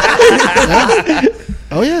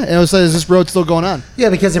 Oh yeah, and it was like, is this road still going on? Yeah,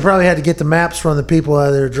 because they probably had to get the maps from the people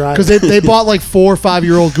that they're driving. Because they bought like 4 or 5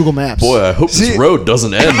 year old Google Maps. Boy, I hope this road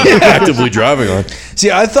doesn't end that I'm actively driving on.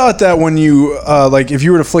 See, I thought that when you like, if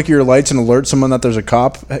you were to flicker your lights and alert someone that there's a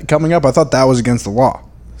cop coming up, I thought that was against the law.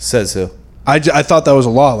 Says who? I thought that was a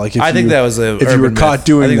law. Like, if I think you, that was a. if you were urban caught myth.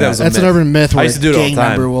 doing I think that. was a That's an myth. urban myth where I used to do it a all the gang time.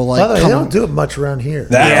 member will By the like way, they come don't up. do it much around here.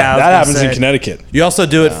 that Yeah, I was that gonna happens say. in Connecticut. You also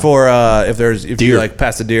do it for if you Deer. like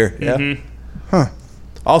pass a deer. Yeah. Mm-hmm.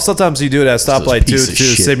 Also, sometimes you do it at a stoplight too piece to of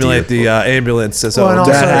shit simulate deer. the ambulance. So Well, and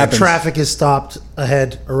also that if happens. traffic is stopped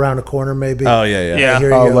ahead around a corner, maybe. oh yeah. Yeah. Here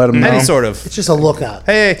you Oh, go. let them know. Any sort of. It's just a lookout.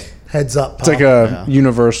 Hey, Heads up. It's like a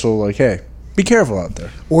universal, like, hey, be careful out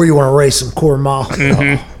there. Or you want to race some quarter mile.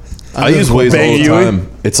 I use Waze all Bang the you in.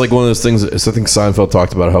 time. It's like one of those things. I think Seinfeld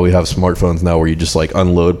talked about how we have smartphones now, where you just like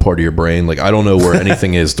unload part of your brain. Like I don't know where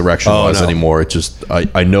anything is direction wise no. anymore. It just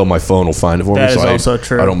I know my phone will find it for That me. is So also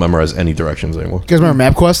true. I don't memorize any directions anymore. You guys remember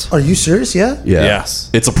MapQuest? Are you serious? Yeah. Yeah. Yes.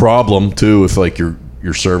 It's a problem too if like your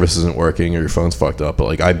service isn't working or your phone's fucked up. But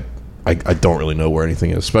like I don't really know where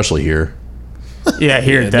anything is, especially here. Yeah,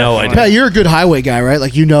 here, no definitely. Pat, you're a good highway guy, right?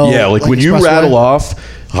 Like you know. Yeah, like when you expressway? rattle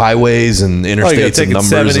off highways and interstates take and it numbers,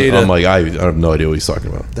 70 to- I'm like I have no idea what he's talking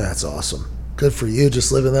about. That's awesome. Good for you,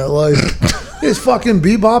 just living that life. Just fucking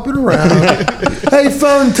bebopping around. Hey,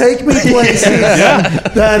 phone, take me places.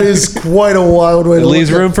 That is quite a wild way it to leaves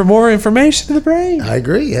look at- room for more information to the brain. I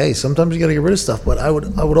agree. Hey, sometimes you got to get rid of stuff, but I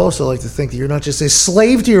would also like to think that you're not just a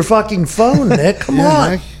slave to your fucking phone, Nick. Come on.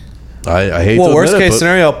 Mike. I hate Well, to worst admit it, case but-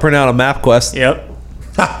 scenario, I'll print out a MapQuest. Yep.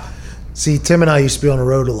 See, Tim and I used to be on the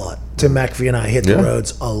road a lot. Tim McAfee and I hit the Yeah.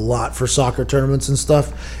 roads a lot for soccer tournaments and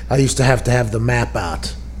stuff. I used to have the map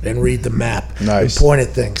out and read the map Nice. and point at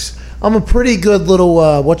things. I'm a pretty good little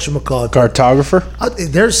whatchamacallit. Cartographer.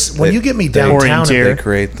 There's when you get me downtown. Orienteer. They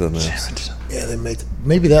create the maps. Yeah, they made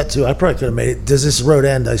maybe that too. I probably could have made it. Does this road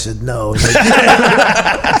end? I said no. And they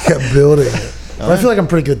kept building it. But I feel like I'm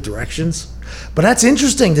pretty good directions. But that's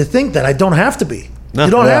interesting to think that I don't have to be. No.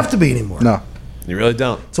 You don't Yeah. have to be anymore. No. You really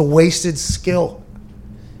don't. It's a wasted skill.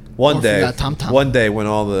 One Don't day, forget Tom-Tom. one day when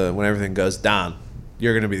everything goes down,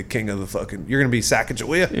 you're gonna be the king of the fucking. You're gonna be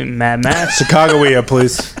Sacagawea. Mad Max. Chicago,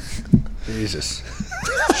 please. Jesus.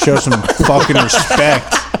 Show some fucking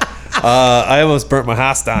respect. I almost burnt my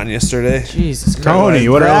house down yesterday. Jesus Christ. Tony,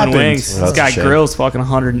 what Grilling happened? Wings. Well, This that's a guy shame. grills fucking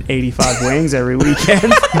 185 wings every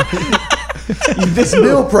weekend. This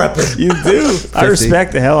meal prepping. You do. I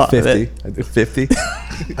respect the hell out of it. I do 50.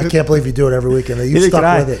 I can't believe you do it every weekend. You Neither stuck can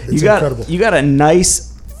I. with it. It's you got incredible. you got a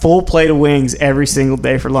nice full plate of wings every single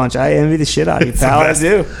day for lunch. I envy the shit out of you, pal. I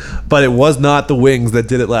do. But it was not the wings that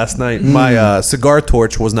did it last night. My cigar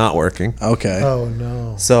torch was not working. Okay. Oh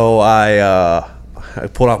no. So I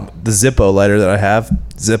pulled out the Zippo lighter that I have.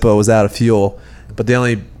 Zippo was out of fuel, but the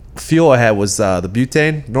only fuel I had was the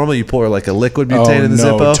butane. Normally you pour like a liquid butane in the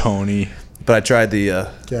no, Zippo. Tony. but I tried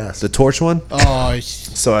the torch one. Oh,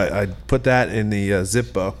 So I put that in the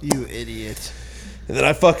Zippo, you idiot. and then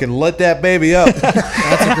I fucking lit that baby up.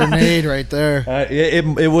 That's a grenade right there.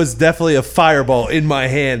 It was definitely a fireball in my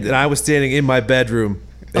hand, and I was standing in my bedroom.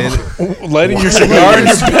 And Lighting your cigar in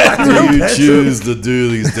your bed. You choose to do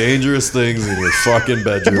these dangerous things in your fucking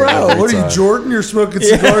bedroom. Bro, every what are you, time. Jordan? You're smoking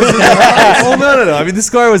cigars in the house. well, no. I mean, the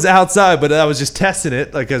cigar was outside, but I was just testing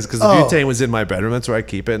it, like, because the butane was in my bedroom. That's where I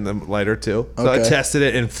keep it, and the lighter too. So I Okay. tested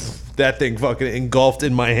it, and that thing fucking engulfed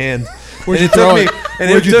in my hand. Where'd And you throw it?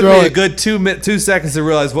 Where'd you took throw me a it? good 2 seconds to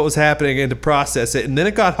realize what was happening and to process it, and then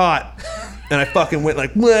it got hot, and I fucking went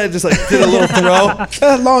like, bleh, just like did a little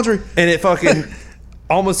throw, Laundry. and it fucking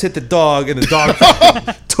almost hit the dog, and the dog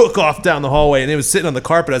fucking took off down the hallway, and it was sitting on the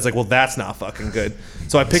carpet. I was like, well, that's not fucking good.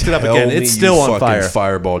 So I picked it up Tell again. me It's still you on fucking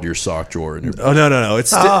fire. Fireballed your sock drawer in your. Oh no!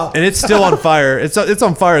 It's and it's still on fire. It's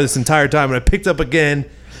on fire this entire time. And I picked up again,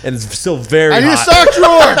 and it's still very I need a hot. sock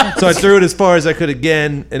drawer. So I threw it as far as I could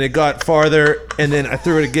again, and it got farther. And then I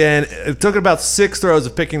threw it again. It took about 6 throws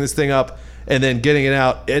of picking this thing up and then getting it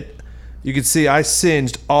out. You can see I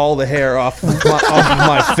singed all the hair off of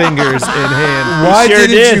my fingers and hand. Why sure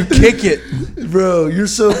didn't you kick it? Bro, you're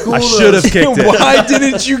so cool. I should have kicked it. Why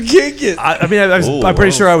didn't you kick it? I mean, I'm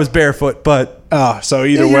pretty sure I was barefoot, but Oh, so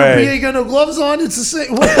either You way. ain't got no gloves on. It's the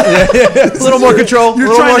same. a little more control. You're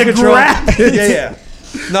little trying more to control. grab it. Yeah.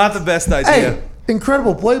 Not the best idea. Hey,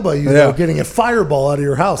 incredible play by you, Yeah. though, getting a fireball out of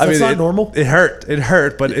your house. That's not normal. It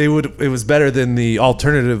hurt, but it was better than the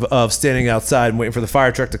alternative of standing outside and waiting for the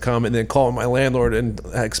fire truck to come and then calling my landlord and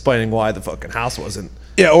explaining why the fucking house wasn't.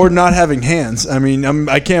 Yeah, or not having hands. I mean,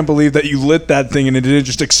 I can't believe that you lit that thing and it didn't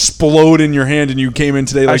just explode in your hand and you came in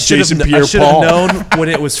today like Jason I should have Pierre-Paul. known when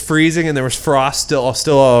it was freezing and there was frost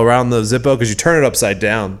still all around the Zippo, because you turn it upside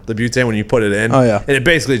down, the butane, when you put it in. Oh, yeah. And it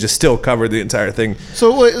basically just still covered the entire thing.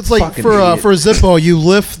 So it's like Fucking for idiot. a Zippo, you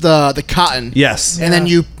lift the cotton. Yes. And then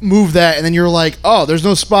you move that, and then you're like, oh, there's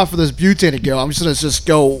no spot for this butane to go. I'm just going to just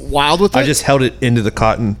go wild with it. I just held it into the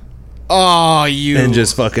cotton Oh, you. and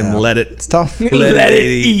just fucking let it. It's tough. Let it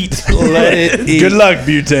eat. Let it eat. Good luck,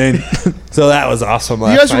 butane. So that was awesome. You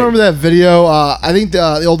guys remember that video? I think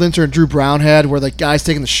the old intern Drew Brown had, where the guy's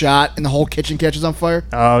taking the shot and the whole kitchen catches on fire.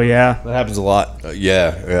 Oh yeah. That happens a lot.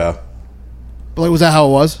 Yeah. But like, was that how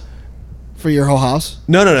it was for your whole house?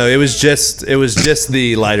 No. It was just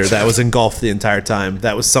the lighter that was engulfed the entire time.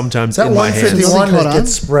 That was sometimes That in my hands. 151 Something that caught on?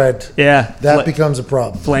 gets spread. Yeah. That becomes a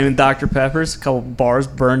problem. Flaming Dr. Peppers. A couple bars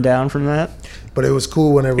burned down from that. But it was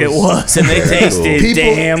cool when It was, and they tasted People-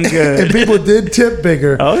 damn And good. people did tip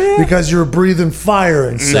bigger. Oh, yeah. Because you were breathing fire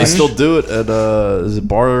and They such. still do it at is it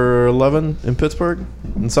Bar 11 in Pittsburgh,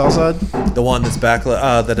 in Southside? The one that's back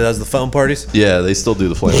that does the phone parties. Yeah, they still do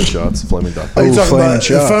the flaming shots, flaming duck. Are you talking flaming about the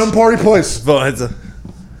shots. phone party place? We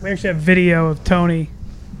actually have video of Tony.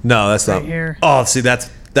 No, that's not. Right here. Oh, see, that's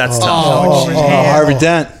tough. Oh, Harvey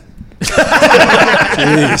Dent.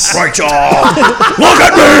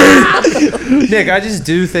 Nick, I just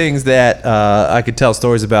do things that I could tell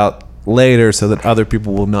stories about later, so that other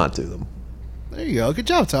people will not do them. There you go. Good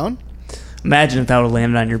job, Tone. Imagine if that would have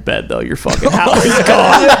landed on your bed, though. Your fucking house is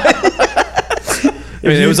gone. I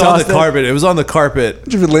mean, it was on the carpet. It was on the carpet.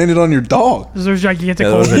 What if it landed on your dog? There's gigantic Yeah,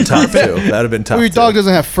 that would hole. have been tough too. That would have been tough. Well, your dog too.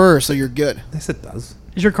 doesn't have fur, so you're good. Yes, it does.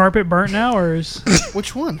 Is your carpet burnt now, or is?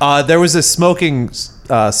 Which one? There was a smoking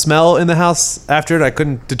smell in the house after it. I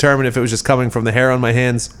couldn't determine if it was just coming from the hair on my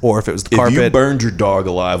hands or if it was the If carpet. you burned your dog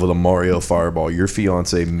alive with a Mario fireball, your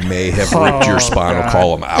fiance may have ripped your spinal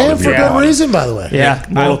column out And of for your good body. reason, by the way. Yeah,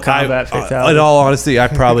 Mortal I- Kombat fatality. in all honesty, I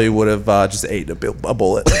probably would have just ate a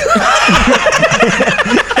bullet.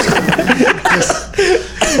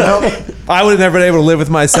 I would have never been able to live with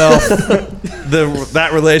myself.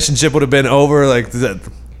 That relationship would have been over. Like, there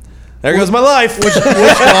goes my life. Which dog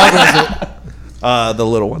was it? The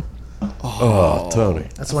little one. Oh, Tony.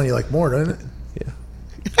 That's the one you like more, doesn't it?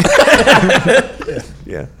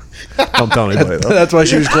 Yeah. Don't tell anybody though. That's why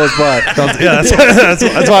she was close by. Yeah,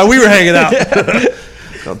 that's why we were hanging out.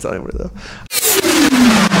 Don't tell anybody though.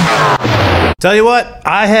 Tell you what,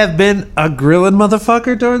 I have been a grilling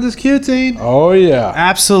motherfucker during this Q-teen. Oh, yeah.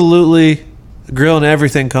 Absolutely grilling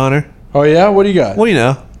everything, Connor. Oh, yeah? What do you got? What do you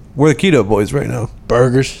know? We're the keto boys right now.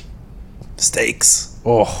 Burgers. Steaks,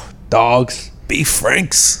 Oh, dogs. beef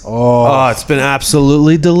franks. Oh, It's been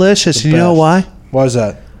absolutely delicious. You know best. why? Why is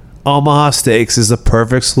that? Omaha Steaks is the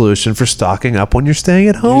perfect solution for stocking up when you're staying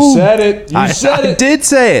at home. You said it. You said I it. did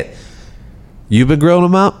say it. You've been grilling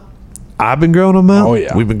them out. I've been grilling them out. Oh,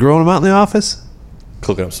 yeah. We've been grilling them out in the office.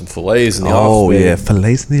 Cooking up some fillets in the Oh, office. yeah.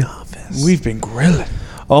 Fillets in the office. We've been grilling.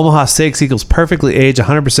 Omaha Steaks equals perfectly aged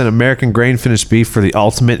 100% American grain-finished beef for the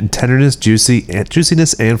ultimate in tenderness,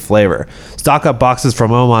 juiciness, and flavor. Stock-up boxes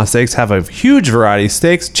from Omaha Steaks have a huge variety of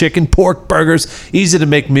steaks, chicken, pork, burgers,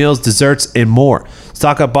 easy-to-make meals, desserts, and more.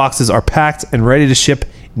 Stock-up boxes are packed and ready to ship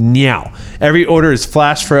now. Every order is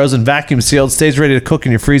flash frozen, vacuum sealed, stays ready to cook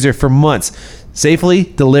in your freezer for months. Safely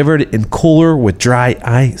delivered in cooler with dry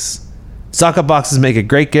ice. Stock-up boxes make a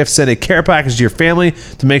great gift. Send a care package to your family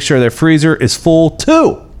to make sure their freezer is full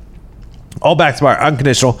too. All backed by our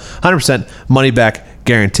unconditional 100% money back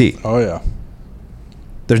guarantee. Oh, yeah.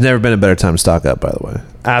 There's never been a better time to stock up, by the way.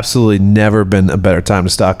 Absolutely never been a better time to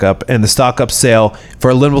stock up. And the stock up sale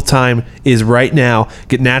for a limited time is right now.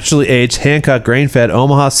 Get naturally aged, hand-cut, grain-fed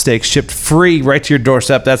Omaha steaks shipped free right to your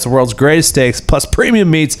doorstep. That's the world's greatest steaks, plus premium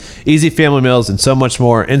meats, easy family meals, and so much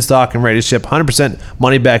more in stock and ready to ship. 100%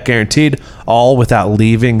 money back guaranteed, all without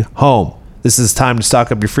leaving home. This is time to stock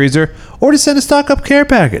up your freezer or to send a stock up care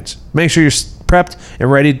package. Make sure you're prepped and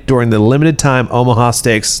ready during the limited time Omaha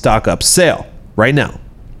Steaks stock up sale right now.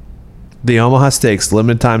 The Omaha Steaks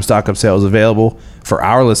limited time stock up sale is available for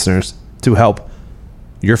our listeners to help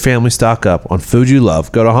your family stock up on food you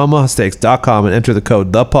love. Go to omahasteaks.com and enter the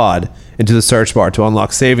code THEPOD into the search bar to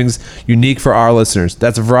unlock savings unique for our listeners.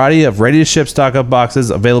 That's a variety of ready to ship stock up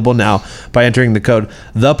boxes available now by entering the code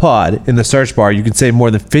THEPOD in the search bar. You can save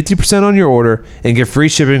more than 50% on your order and get free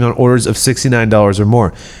shipping on orders of $69 or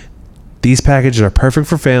more. These packages are perfect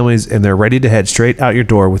for families and they're ready to head straight out your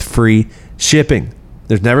door with free shipping.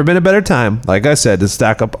 There's never been a better time, like I said, to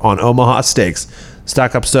stack up on Omaha Steaks.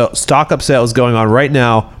 Stock up sale is going on right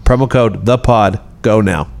now. Promo code THEPOD. Go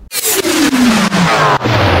now.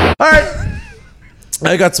 All right.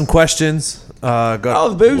 I got some questions. The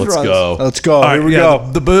Boobz Let's Brothers. go. Let's go. All right, Here we yeah,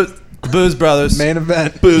 go. The Boobz Brothers Main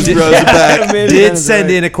event. Boobz Bros are back. did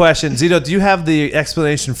send in a question. Zito, do you have the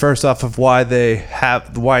explanation first off of why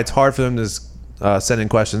it's hard for them to send in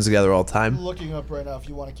questions together all the time? I'm looking up right now if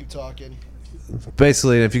you want to keep talking.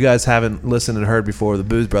 Basically, if you guys haven't listened and heard before, the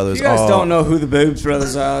Boobz Brothers. If you guys don't know who the Boobz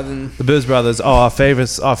Brothers are, then The Boobz Brothers are our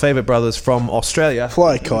favorite brothers from Australia.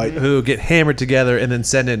 Fly kite. Who get hammered together and then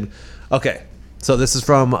send in. Okay, so this is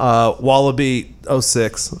from Wallaby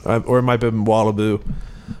 06, or it might have been Wallaboo.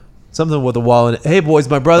 Something with a wall in it. Hey boys,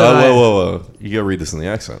 my brother. and I- Whoa. You gotta read this in the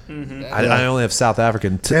accent. I only have South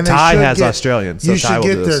African. And they Ty should has get- Australian. So you Ty should will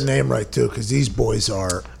get do their this. name right too, because these boys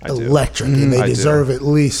are do. electric and they I do. deserve at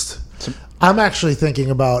least. I'm actually thinking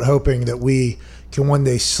about hoping that we can one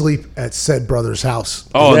day sleep at said brother's house.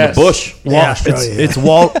 Oh, Yes. in the bush. Yeah, Australia. It's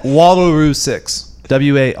Wallaroo 6.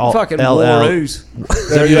 fucking Wallaroos.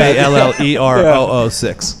 WALLEROO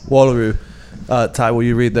 6. Wallaroo. Ty, will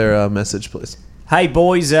you read their message, please? Hey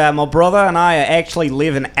boys, my brother and I actually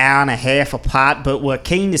live an hour and a half apart, but we're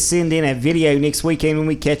keen to send in a video next weekend when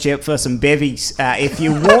we catch up for some bevies. If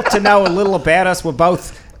you want to know a little about us, we're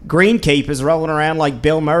both greenkeepers rolling around like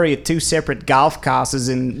Bill Murray at two separate golf courses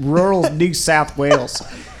in rural New South Wales.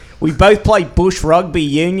 We both play bush rugby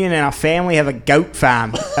union, and our family have a goat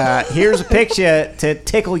farm. Here's a picture to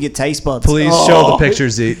tickle your taste buds. Please show the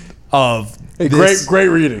pictures of Hey, this, great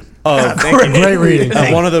reading. Great reading.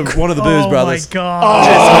 of one of the Boobz Brothers. Oh my god!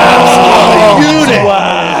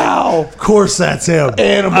 Wow. Of course that's him.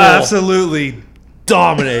 Animal. Absolutely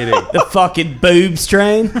dominating. The fucking boobs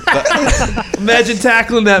train. Imagine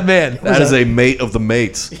tackling that man. That is a mate of the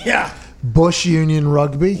mates. Yeah. Bush Union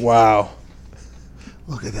Rugby. Wow.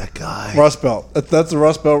 Look at that guy. Rust Belt. That's the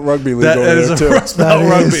Rust Belt Rugby League That over is there, a too. Rust That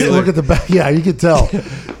Belt rugby is- league. look at the back. Yeah, you can tell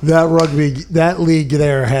that league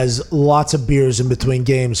there has lots of beers in between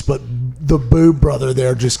games, but the Boo brother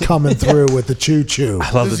there just coming through with the choo choo.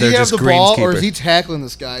 I love Does that he they're have just the ball, or greenskeeper. is he tackling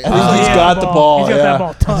this guy? He's got the ball. He's got Yeah. that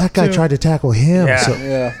ball tucked, That guy too. tried to tackle him. Yeah. So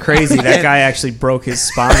Yeah. Crazy. That guy actually broke his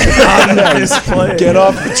spine. Get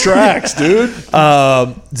off the tracks, dude.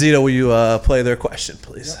 Zito, will you play their question,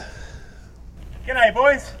 please? G'day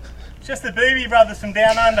boys, just the Boobie Brothers from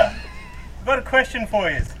Down Under. I've got a question for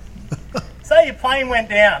you. Say your plane went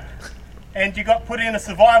down and you got put in a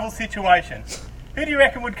survival situation. Who do you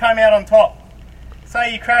reckon would come out on top?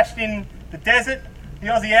 Say you crashed in the desert, the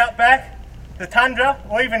Aussie outback, the tundra,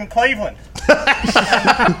 or even Cleveland.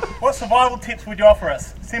 What survival tips would you offer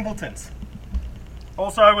us, simpletons?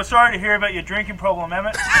 Also, we're sorry to hear about your drinking problem,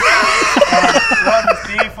 Emmett. Love this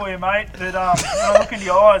beer for you, mate. But when I look into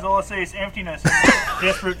your eyes, all I see is emptiness and a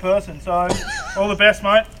desperate person. So, all the best,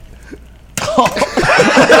 mate.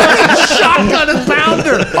 Shotgun and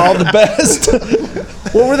pounder. All the best.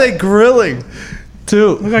 What were they grilling?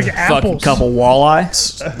 Too. Look like Fucking apples. couple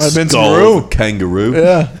walleye. Might have been some Skull roux. of a kangaroo.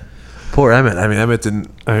 Yeah. Poor Emmett. I mean, Emmett didn't.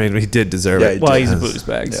 I mean, he did deserve Yeah, it. he Well, he's a Yes. booze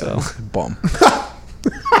bag, so. Bum.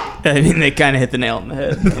 I mean, they kind of hit the nail on the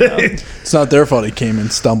head. You know? It's not their fault he came in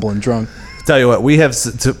stumbling drunk. Tell you what, we have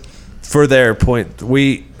for their point.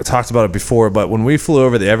 We talked about it before, but when we flew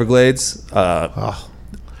over the Everglades,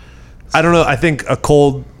 I don't know. I think a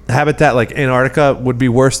cold habitat like Antarctica would be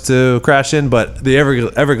worse to crash in, but the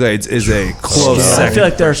Everglades is a close second. I feel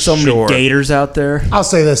like there are so many gators out there. I'll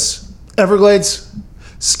say this: Everglades,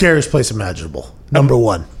 scariest place imaginable. Number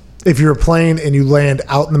one. If you're a plane and you land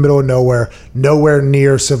out in the middle of nowhere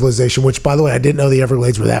near civilization, which, by the way, I didn't know the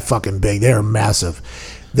Everglades were that fucking big. They are massive.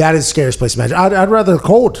 That is the scariest place to imagine. I'd rather the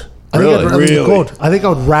cold. I think I'd rather the cold. I think I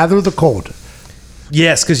would rather the cold.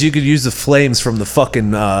 Yes, because you could use the flames from the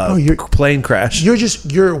fucking plane crash.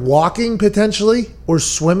 You're walking potentially or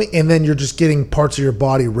swimming, and then you're just getting parts of your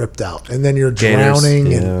body ripped out, and then you're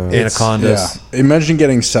drowning. And anacondas. Yeah. Imagine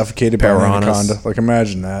getting suffocated by an Piranhas. anaconda. Like,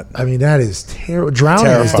 imagine that. I mean, that is terrible. Drowning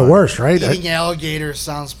is the Terrifying. worst, right? Eating alligators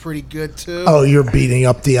sounds pretty good too. Oh, you're beating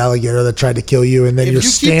up the alligator that tried to kill you, and then if you're you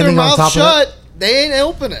keep their standing on mouth top shut, of it. they ain't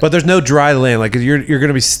open it. But there's no dry land. Like you're going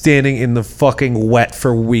to be standing in the fucking wet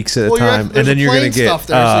for weeks at a time, and then you're going to get stuff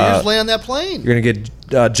there, so you just lay on that plane. you're going to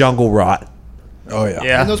get jungle rot Oh, yeah.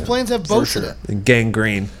 Yeah. And those planes have boats in it. and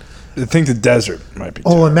gangrene. I think the desert might be.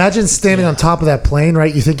 Oh, imagine standing on top of that plane,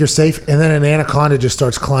 right? You think you're safe, and then an anaconda just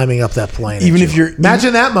starts climbing up that plane. Even at if you. you're-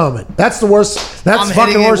 imagine that moment. That's the worst. That's the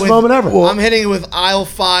fucking hitting it worst with- moment ever. I'm hitting it with aisle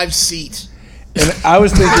 5 seat. And I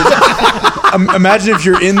was thinking, imagine if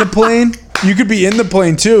you're in the plane, you could be in the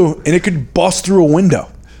plane too, and it could bust through a window.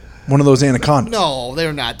 One of those anacondas. No,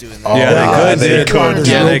 they're not doing that. Yeah, they could.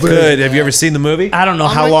 Yeah, they Real could. big. Have you ever seen the movie? I don't know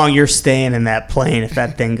I'm how like- long you're staying in that plane if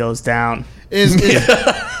that thing goes down. Is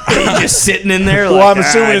You're just sitting in there. Well, like, I'm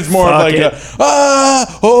assuming "Alright, it's more of fuck like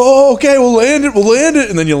it." okay, we'll land it,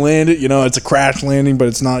 and then you land it. You know, it's a crash landing, but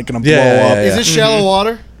it's not going to blow Yeah, up. yeah, is it shallow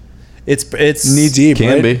water? It's Knee deep, Can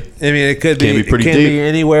right? be. I mean, it could Can be pretty it can deep. be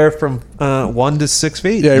anywhere from 1 to 6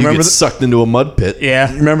 feet. Yeah, you You remember get the, sucked into a mud pit.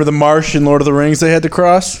 Yeah. remember the marsh in Lord of the Rings they had to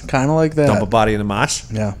cross? Kind of like that. Dump a body in a mosh.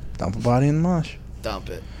 Yeah, dump a body in the marsh. Dump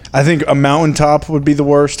it. I think a mountaintop would be the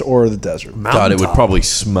worst, or the desert. God, it would probably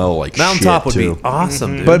smell like Mountaintop would shit, too. be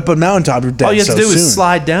awesome, dude. But mountaintop, you're dead all you have so to do soon. is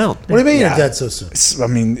slide down. What do you mean Yeah. you're dead so soon? I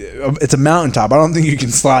mean, it's a mountaintop. I don't think you can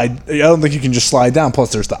slide. I don't think you can just slide down.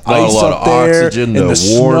 Plus, there's the Not a ice lot up of there oxygen, and the the warmth.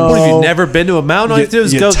 snow. What have you never been to a mountain? All you have to do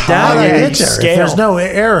is You go tired. down. How'd I yeah, get you there? If scale. there's no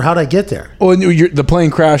air, how'd I get there? Well, the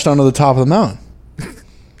plane crashed onto the top of the mountain.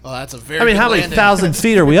 Oh, that's a very. I mean, how good many landing. thousand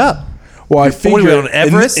feet are we up? Well, I What are figured we on,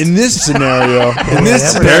 Everest? in this scenario,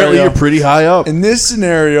 Apparently, you're pretty high up. in this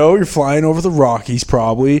scenario, you're flying over the Rockies.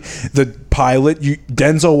 Probably the pilot,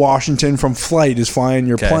 Denzel Washington from Flight, is flying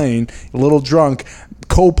your Okay. plane. A little drunk.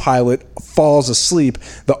 Co-pilot falls asleep.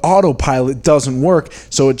 The autopilot doesn't work,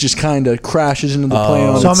 so it just kind of crashes into the plane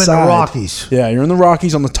on So I'm its in side. the Rockies. Yeah, you're in the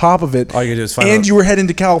Rockies on the top of it. All you gotta do is find and out- you were heading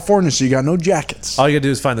to California, so you got no jackets. All you gotta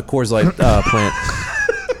do is find the Coors Light plant.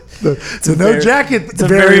 So no jacket. It's a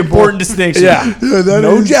very important distinction. Yeah,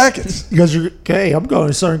 no jackets. Because you're okay. I'm going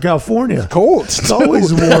to Southern California. Cold. It's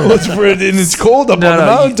always warm. and it's cold up No, on the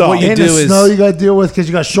no, mountaintop. what you And do the is- snow you got to deal with because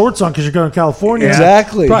you got shorts on because you're going to California.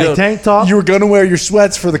 Exactly. Probably You tank top. You were going to wear your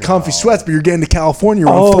sweats for the comfy sweats, but you're getting to California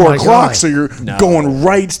around Oh 4 my o'clock, God. so you're going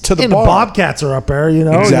right to the and the bar. bobcats are up there, you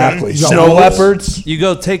know. Exactly. You got Snow wolves. leopards. You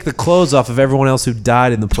go take the clothes off of everyone else who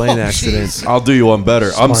died in the plane accident. jeez. I'll do you one better.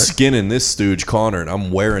 I'm Smart. skinning this stooge Connor, and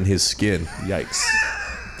I'm wearing his skin. Yikes.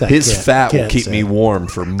 That His can't- fat will can't keep say. me warm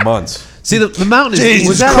for months. See, the mountain is Jesus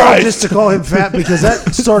Was that all Christ. just to call him fat? Because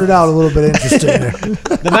that started out a little bit interesting there.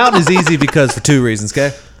 the mountain is easy because for 2 reasons.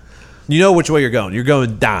 Okay, you know which way you're going. You're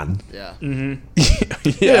going down. Yeah.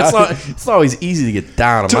 Yeah, it's not always easy to get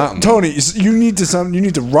down a mountain. Tony, you need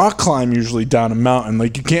to rock climb usually down a mountain.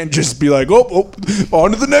 Like you can't just be like, oh,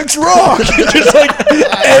 on to the next rock. You just like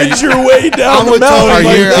edge your way down I'm the with mountain. Tony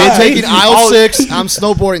like here. that. I'm taking aisle 6. I'm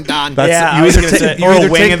snowboarding down. That's- I you was either gonna ta- say, you or either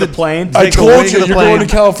a wing take of the the- plane. I Take the told wing you of you're the going plane.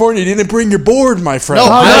 to California. You didn't bring your board, my friend.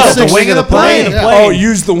 No, aisle the 6 wing of the plane. Yeah. Oh,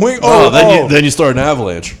 use the wing. Oh, Oh, then you start an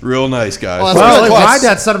avalanche. Real nice, guys. Well, that's Well, good. like, Well, ride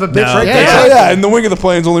that son of a bitch right yeah. there. Oh, yeah, and the wing of the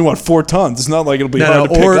plane's only 4 tons. It's not like it'll be hard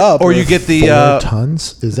to pick up. or you get the 4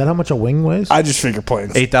 tons? Is that how much a wing weighs? I just figure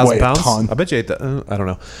planes 8,000 weigh a pounds. ton. I bet you 8,000. I don't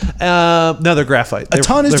know. No, they're graphite. A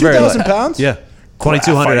ton is they're very 2,000 light. pounds? Yeah,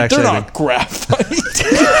 2,200 Graphite. actually. They're I not think. graphite.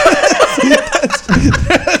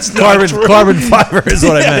 That's not true. Carbon fiber is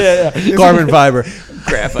what I meant. Yeah. Carbon fiber.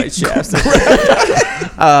 Graphite shafts.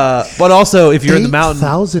 But also, if you're in the mountain,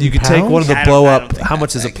 8,000 you could take one of the pounds? blow I don't up. think How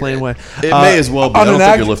much that's does a plane weigh? It may as well be. I on don't an think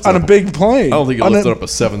act- you're lifting on a up big plane. I don't think you're On a- lifting up a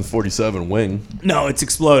 747 wing. No, it's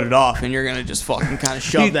exploded off, and you're gonna just fucking kind of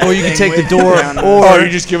shove that. Or you can thing take the way door, down. Or you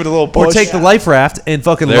just give it a little push. or take the life raft and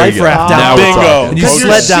fucking There you life go. raft Now down. we're Bingo. talking. And you Because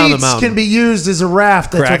your sled down the seats mountain. can be used as a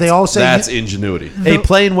raft. That's what Correct. they all say. That's ingenuity. A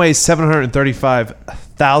plane weighs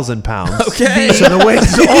 735,000 pounds. Okay. So the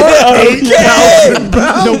weights are 8,000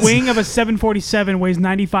 pounds. The wing of a 747 weighs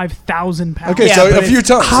 95,000 pounds. Okay, Yeah, so but a few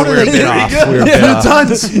tons. How do We're a they bit get off. it? We're a bit Few off.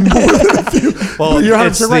 tons more than a few. Well, You're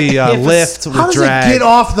it's 100% right. the lift How with does drag. it get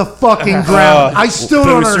off the fucking ground? I still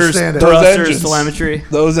don't boosters, understand it. those Thrusters, engines. telemetry.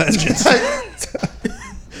 Those engines.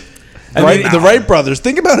 I Right, mean, the Wright brothers.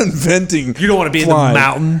 Think about inventing. you don't want to be flying. in the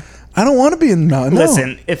mountain. I don't want to be in the mountain. No.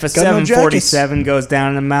 Listen, if a Got no 747 goes down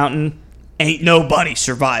in the mountain, ain't nobody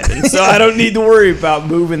surviving. So I don't need to worry about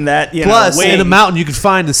moving that. Plus, wing. in a mountain, you can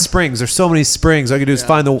find the springs. There's so many springs. All you can do is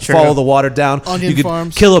follow the water down. Onion you can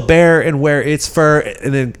farms. kill a bear and wear its fur,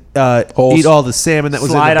 and then Holes. eat all the salmon that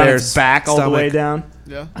was slide in the on bear's its back all the way stomach.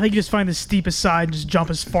 down. I think you just find the steepest side and just jump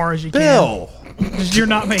as far as you can. Bill, 'Cause you're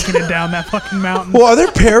not making it down that fucking mountain. Well, are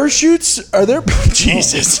there parachutes? Are there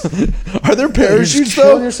Jesus? Are there parachutes though?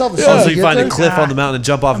 killing yourself as soon as also you you get find a there? cliff on the mountain and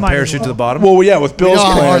jump off and might as parachute to well. the bottom. Well, yeah, with Bill's know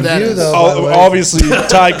how plan. hard that is. though, by the way. Obviously,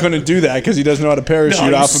 Ty couldn't do that because he doesn't know how to parachute No,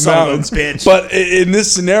 you off of son of a mountains. bitch. But in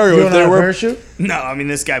this scenario, You if don't there have a were parachute? No, I mean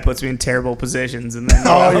this guy puts me in terrible positions, and then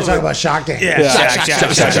Oh, you're talking about shock game. yeah,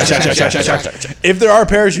 if there are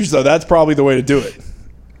parachutes though, that's probably the way to do it.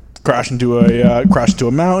 Crash into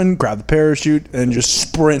a mountain, grab the parachute, and just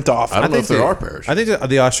sprint off. I don't know if there are parachutes. I think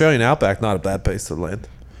the Australian outback not a bad place to land.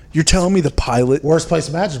 You're telling me the pilot Worst place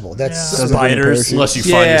imaginable. That's Yeah. spiders. Unless you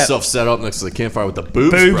find yourself set up next to the campfire with the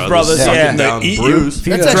Boobz Boobz brothers, sucking yeah. down They eat you. Bruce. If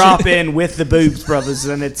you That's drop in with the Boobz brothers,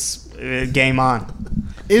 then it's game on.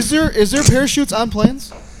 Is there parachutes on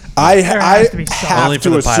planes? There has to be some. have Only for to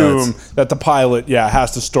the assume pilots. that the pilot,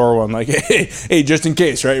 has to store one. Like, hey, just in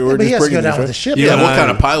case, right? We're but he just has to go bringing down with the this, ship. Yeah, Yeah, and what I-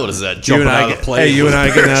 kind of pilot is that? Jumping out of the plane. Hey, you and I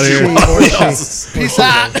getting out of here. Peace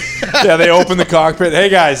out. right? Yeah, they open the cockpit. Hey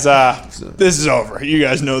guys, this is over. You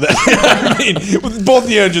guys know that. I mean, both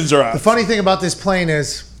the engines are The out. funny thing about this plane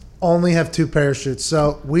is only have 2 parachutes.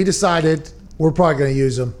 So we decided we're probably going to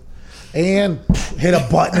use them. And hit a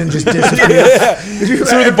button and just disappear.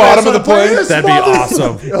 Through the bottom of the plane? That'd be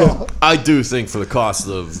awesome. I do think for the cost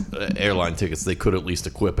of airline tickets, they could at least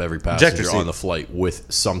equip every passenger seat. on the flight with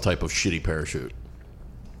some type of shitty parachute.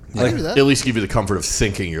 I can do that. At least give you the comfort of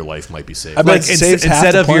thinking your life might be saved. I bet Like it saves half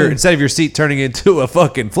instead the of your plane. instead of your seat turning into a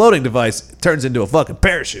fucking floating device, it turns into a fucking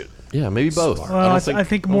parachute. Yeah, maybe both. Well, I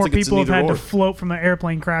think more don't think it's people have an had to either or. float from an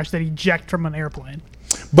airplane crash than eject from an airplane.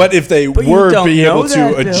 But if they you were don't be know able to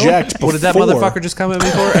that, Bill. eject before, What did that motherfucker just come at me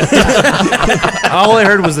for? All I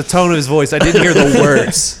heard was the tone of his voice. I didn't hear the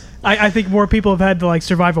words. I think more people have had to like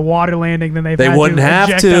survive a water landing than they've They had wouldn't to have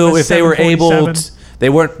eject out of to a if they were able. 747. They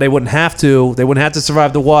wouldn't have to. They wouldn't have to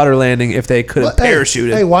survive the water landing if they could have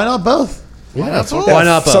parachuted. Hey, why not both? Yeah, that's what Why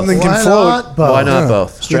not both? Something Why can float. not both? Why not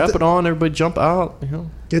both? Strap it on, everybody jump out. You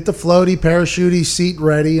know. Get the floaty, parachutey seat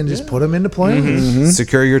ready and just put them into planes.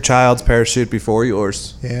 Secure your child's parachute before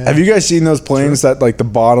yours. Yeah. Have you guys seen those planes that like the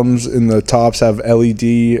bottoms and the tops have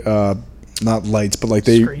LED, not lights, but like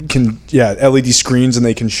they Screens. LED screens, and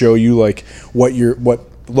they can show you like what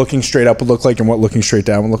looking straight up would look like and what looking straight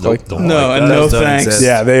down would look like. Don't No, like and that. no Doesn't thanks. exist.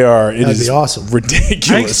 Yeah, they are. It That'd is be awesome. I think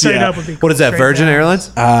ridiculous. straight Yeah. up would be What is that? straight Virgin down.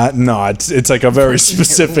 Airlines? No, it's like a very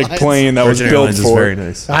specific plane that was Virgin built Airlines is for. very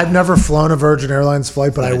nice. I've never flown a Virgin Airlines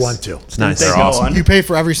flight, but I want to. It's nice. They They're go awesome. on. You pay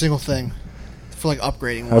for every single thing for like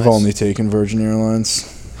upgrading. I've wise. only taken Virgin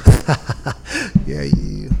Airlines. Yeah,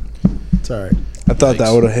 it's all right. I thought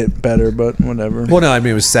that would have hit better, but whatever. Well, no, I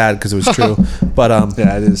mean it was sad because it was true. But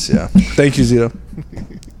Yeah, it is. Yeah. Thank you, Zito.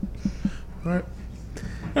 All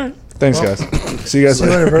right. Thanks, guys. See you guys See you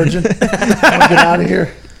later. later, Virgin. I'll get out of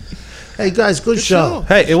here. Hey, guys, good show.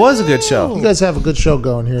 hey, it was a good show. You guys have a good show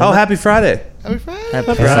going here. Oh, happy Friday! Happy Friday.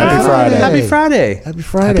 Happy Friday. Happy Friday! Happy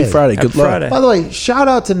Friday. Happy Friday. Good luck. Friday. By the way, shout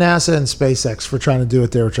out to NASA and SpaceX for trying to do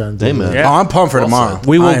what they were trying to do. Hey, man. Yeah. Oh, I'm pumped for tomorrow.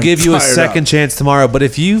 We will I am give you a fired second up. chance tomorrow. But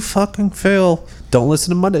if you fucking fail, don't listen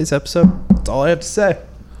to Monday's episode. That's all I have to say.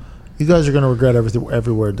 You guys are going to regret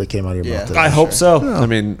every word that came out of your mouth today. I hope so. I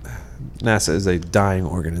mean, NASA is a dying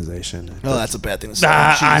organization. No, that's a bad thing to say.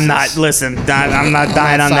 I'm not. Listen, I'm not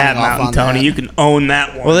dying on that signing off mountain, on Tony. that. You can own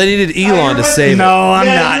that one. Well, they needed Elon to save it. no, I'm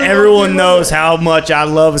not. Everyone knows how much I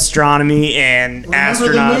love astronomy and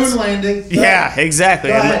astronauts. landing. Yeah, exactly.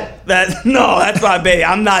 Go ahead. That's my baby.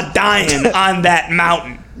 I'm not dying on that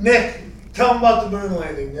mountain. Nick, tell them about the moon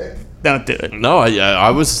landing, Nick. Don't do it. No, I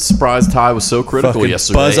was surprised Ty was so critical Fucking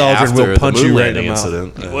yesterday Buzz Aldrin after will punch the moon you right in landing the mouth.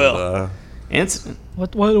 incident. He And, will. Incident.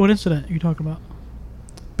 What incident are you talking about?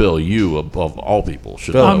 Bill, you of all people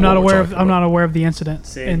should. Bill, know I'm not what we're aware of. talking I'm about. not aware of the incident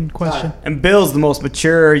See. in question. And Bill's the most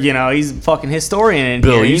mature. You know, he's a fucking historian in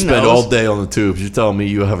Bill, here. you He spend knows. all day on the tubes. You're telling me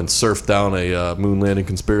you haven't surfed down a moon landing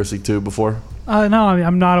conspiracy tube before? No,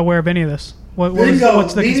 I'm not aware of any of this. What is, Bingo.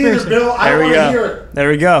 what's the Me neither, conspiracy? Bill. I There we want to hear go. it. There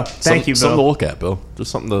we go. Thank you, Something to Bill. look at, Bill.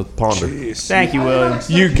 Just something to ponder. Thank you, Williams.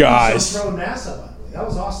 You guys. Throw NASA, by the way. That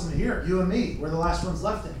was awesome to hear. You and me, we're the last ones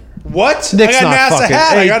left in here. What? Nick's I got not NASA fucking-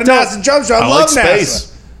 hat. I hey, got a don't- NASA jump shot. I I love like NASA. space.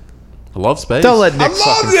 I love space. Don't let I Nick love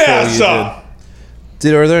fucking fool you, NASA.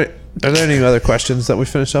 dude. Are there any other questions that we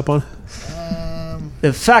finished up on?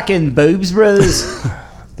 The fucking Boobz brothers.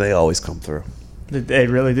 They always come through. They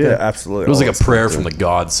really do. Yeah, absolutely. It was like a always come prayer through. from the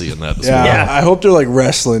gods seeing that this Yeah, morning. Yeah. I hope they're like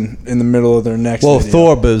wrestling in the middle of their next Well, video.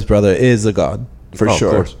 Thor, Boobz brother, is a god for Oh, of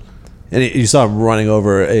sure. course. And you saw him running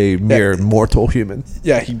over a mere mortal human.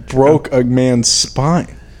 Yeah, he broke a man's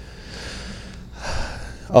spine.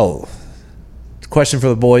 Oh, question for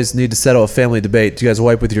the boys: need to settle a family debate. Do you guys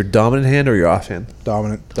wipe with your dominant hand or your offhand?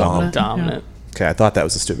 Dominant. Dominant. Okay, I thought that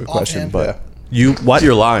was a stupid question, Offhand. but Yeah. you what?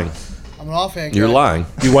 You're lying. I'm an offhand. You're guy. lying.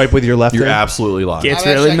 You wipe with your left You're hand? absolutely lying. Gets I'm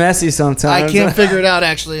really actually- messy sometimes. I can't figure it out.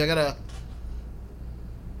 Actually, I gotta.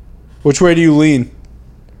 Which way do you lean?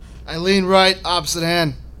 I lean right, opposite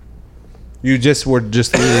hand. You just were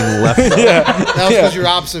just leaning left. Yeah. That was because you're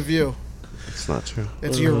opposite view. It's not true.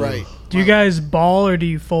 It's your right. Do you guys ball or do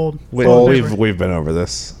you fold? We've been over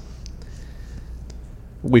this.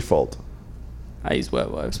 We fold. I use wet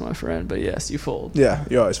wipes, my friend, but yes, you fold. Yeah,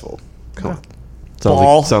 you always fold. Come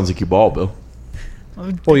on. Sounds like you ball, Bill.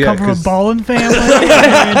 Well, yeah, Come from a 'cause- balling family.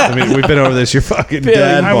 I mean, we've been over this. You're fucking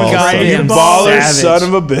dead I was balls. right. Goddamn Ball. Baller savage. son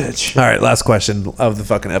of a bitch. All right, last question of the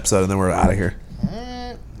fucking episode, and then we're out of here.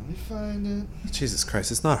 Alright, let me find it. Jesus Christ,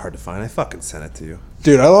 it's not hard to find. I fucking sent it to you.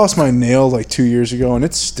 Dude, I lost my nail like 2 years ago, and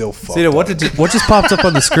it's still fucked Cedar, what up. what just popped up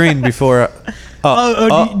on the screen before?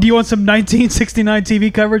 Do you want some 1969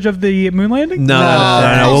 TV coverage of the moon landing?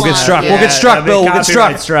 No. We'll get struck. We'll Yeah, get struck, Bill. We'll get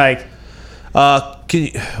struck. Strike. Can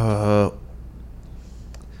you?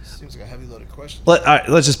 Seems like a heavy loaded question. All right,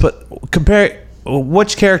 let's just compare.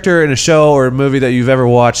 Which character in a show or a movie that you've ever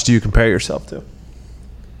watched do you compare yourself to?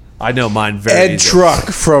 I know mine very. Ed easily. Truck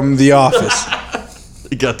from The Office.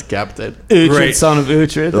 You got decapitated. Uhtred, son of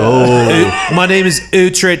Uhtred. My name is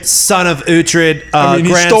Uhtred, son of Uhtred. I mean,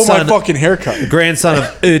 he stole my fucking haircut. grandson of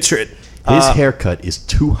Uhtred. His haircut is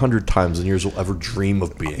 200 times than yours will ever dream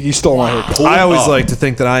of being. He stole my haircut. I always like to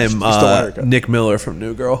think that I am my haircut. Nick Miller from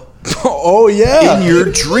New Girl. Oh, yeah. In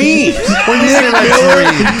your dreams.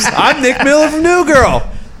 I'm Nick Miller from New Girl.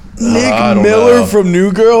 Nick I don't Miller know. from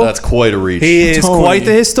New Girl. That's quite a reach. He is Tony. quite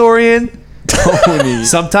the historian. Tony.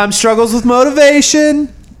 Sometimes struggles with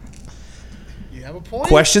motivation. You have a point.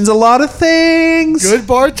 Questions a lot of things. Good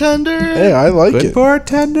bartender. Hey, I like Good it.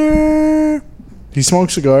 bartender. He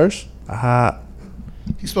smokes cigars.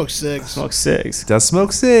 He smokes cigs. Smoke six. Does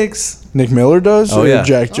smoke cigs. Nick Miller does, Oh, or yeah.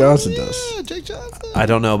 Jack Johnson does. Yeah, Jake Johnson. I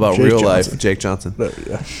don't know about Jake real Johnson. life. Jake Johnson.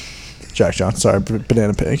 Yeah. Jack Johnson. Sorry,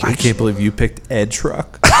 banana pancakes. I can't believe you picked Ed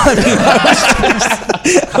Truck.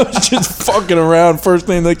 I was just fucking around. First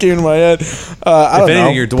name that came to my head. I If don't anything, know.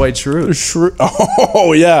 you're Dwight Schrute.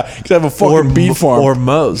 Oh yeah, because I have a fucking bee farm. Or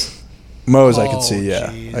Moe's. Moe's, I Oh, could see. Yeah,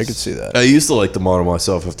 jeez. I could see that. I used to like to model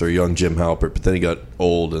myself after a young Jim Halpert, but then he got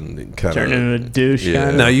old and kind Turned into a of. douche. Yeah.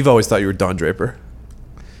 kinda. No, you've always thought you were Don Draper.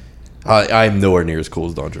 I'm nowhere near as cool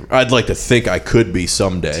as Don Draper. I'd like to think I could be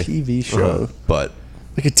someday, TV show, but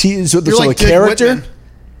like a T. So You're there's like a Dick character. Whitman.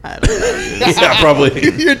 yeah, probably.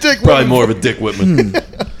 You're Dick Probably Whitman. more of a Dick Whitman.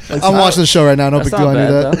 I'm watching the show right now. No That's big deal. not I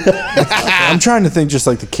knew bad, that. though. I'm trying to think, just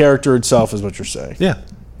like the character itself is what you're saying. Yeah.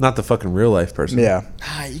 Not the fucking real life person. Yeah.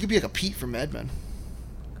 Ah, you could be like a Pete from Mad Men.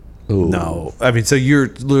 No. I mean, so you're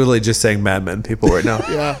literally just saying Mad Men people right now.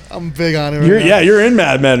 Yeah, I'm big on it. Right now. You're in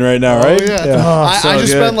Mad Men right now, Oh, right? yeah. I so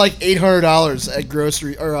just good. spent like $800 at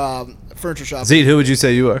grocery or furniture shopping. Zeke, who would you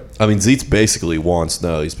say you are? I mean, Zeke's basically Juan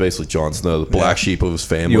Snow. He's basically Jon Snow, the black sheep of his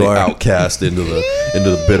family, You are. outcast into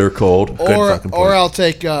the bitter cold. fucking point. Or I'll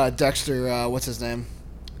take Dexter. What's his name?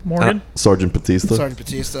 Morgan. Sergeant Batista. Sergeant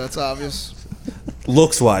Batista. That's obvious.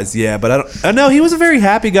 Looks wise, yeah, but I don't. I know he was a very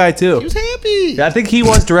happy guy too. He was happy. I think he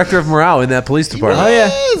was director of morale in that police department. Oh yeah.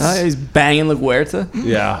 Yes. Oh, yeah, he's banging LaGuerta.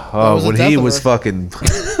 Yeah. was a When death he of was her. fucking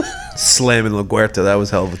slamming LaGuerta, that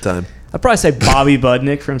was hell of a time. I'd probably say Bobby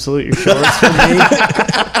Budnick from Salute Your Shorts for me.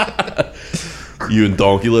 You and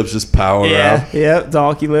Donkey Lips just powering Yeah, out. yeah.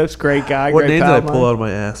 Donkey Lips, great guy. What great name did pal I of pull mine. out of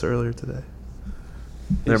my ass earlier today?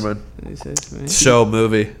 Never mind. He says, man. Show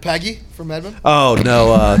movie. Peggy from Edmund. Oh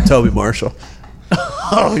no, Toby Marshall.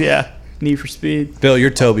 Oh yeah, Need for Speed. Bill, you're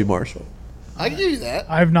Toby Marshall. I can give you that.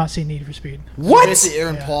 I have not seen Need for Speed. Basically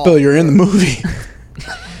Aaron Paul. Bill, you're in the movie.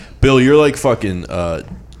 Bill, you're like fucking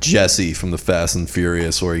Jesse from the Fast and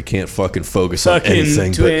Furious, where he can't fucking focus on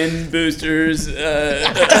anything. twin boosters.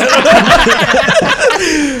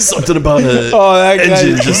 Something about a That guy.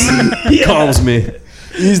 engine just calms me.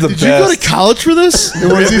 He's the Did best. you go to college for this?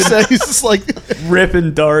 And what does he say? He's just like,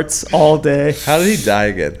 ripping darts all day. How did he die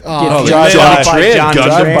again? oh, Drive Johnny by. Tran gunned him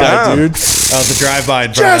Drive by, down. dude. Oh, the drive-by in front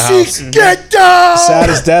of the house. Jesse, get down!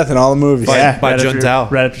 Saddest death in all the movies. By right Juntao.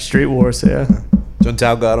 after, right after Street Wars, yeah.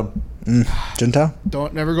 Juntao got him. Juntao?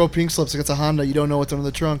 Don't never go pink slips. Like it's a Honda. You don't know what's under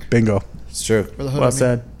the trunk Bingo. It's true. or the hood. Well I mean.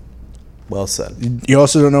 said. Well said. You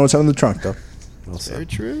also don't know what's on the trunk, though. Well said. Very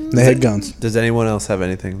true. They had guns. Does anyone else have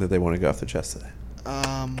anything that they want to go off their chest today?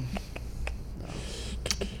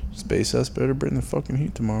 Space us better bring the fucking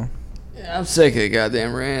heat tomorrow. Yeah, I'm sick of the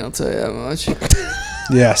goddamn rain, I'll tell you that much.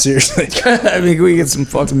 Yeah, seriously. I mean, can we get some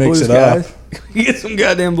fucking Mix blue it up. skies? Can we get some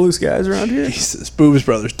goddamn blue skies around here? Jesus, Boobz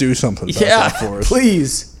Brothers, do something about Yeah, that for us.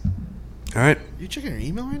 please. All right. You checking your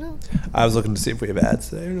email right now? I was looking to see if we have ads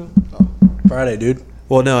today or no. Friday, dude.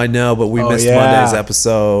 Well, no, I know, but we Oh, missed yeah. Monday's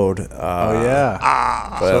episode. Oh, yeah.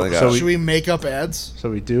 But I only got- so Should we make up ads? So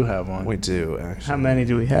we do have one. we do, actually. How many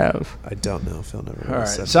do we have? I don't know. Phil never All really right.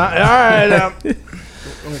 said. So, all right. Let me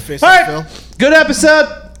face All that, right. Phil. Good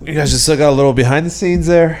episode. You guys just still got a little behind the scenes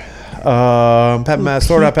there.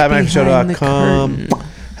 PatMassSword.PatMassShow.com.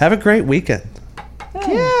 Have a great weekend.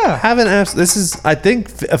 Yeah. Have an This is, I think,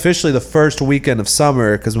 officially the first weekend of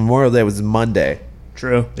summer because Memorial Day was Monday.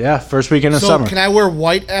 True. Yeah, first weekend of So summer. can I wear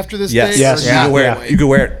white after this Yes. day? Yes. Or You not can wear white? it. You can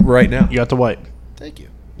wear it right now. You got the white. Thank you.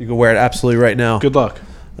 You can wear it absolutely right now. Good luck.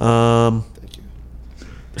 Um, Thank you.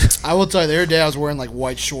 I will tell you, the other day I was wearing like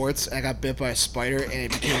white shorts and I got bit by a spider and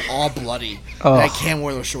it became all bloody. And I can't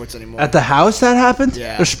wear those shorts anymore. At the house that happened?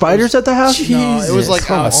 Yeah. There's spiders at the house? No, it was like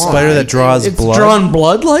a spider that draws It's blood. drawn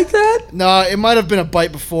blood like that? No, it might have been a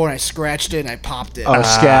bite before and I scratched it and I popped it. Oh,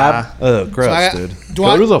 scab? Oh, gross, So I- dude.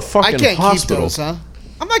 Go to the fucking I can't hospital. keep those, huh?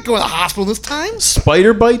 I'm not going to the hospital this time.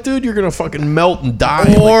 Spider bite, dude. You're gonna fucking melt and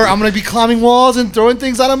die. Or I'm going to be climbing walls and throwing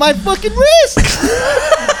things out of my fucking wrist.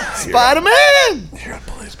 Spider-Man.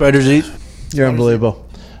 Spiders eat? You're unbelievable.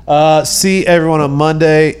 See everyone on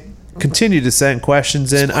Monday. Continue to send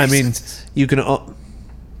questions in. I mean, you can.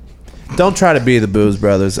 Don't try to be the Boobz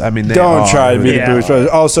Brothers. I mean, they Don't are. try to be Yeah. the Boobz Brothers.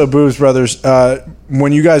 Also, Boobz Brothers,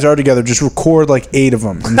 when you guys are together, just record like 8 of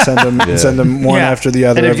them and send them, send them one Yeah. after the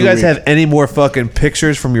other. And if you every guys week. have any more fucking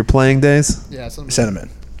pictures from your playing days, Yeah, something. Send them in.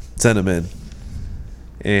 send them in.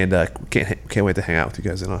 And can't wait to hang out with you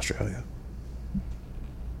guys in Australia.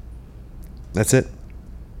 That's it.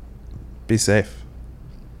 Be safe.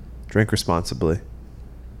 Drink responsibly.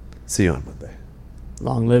 See you on Monday.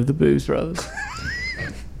 Long live the Boobz Brothers.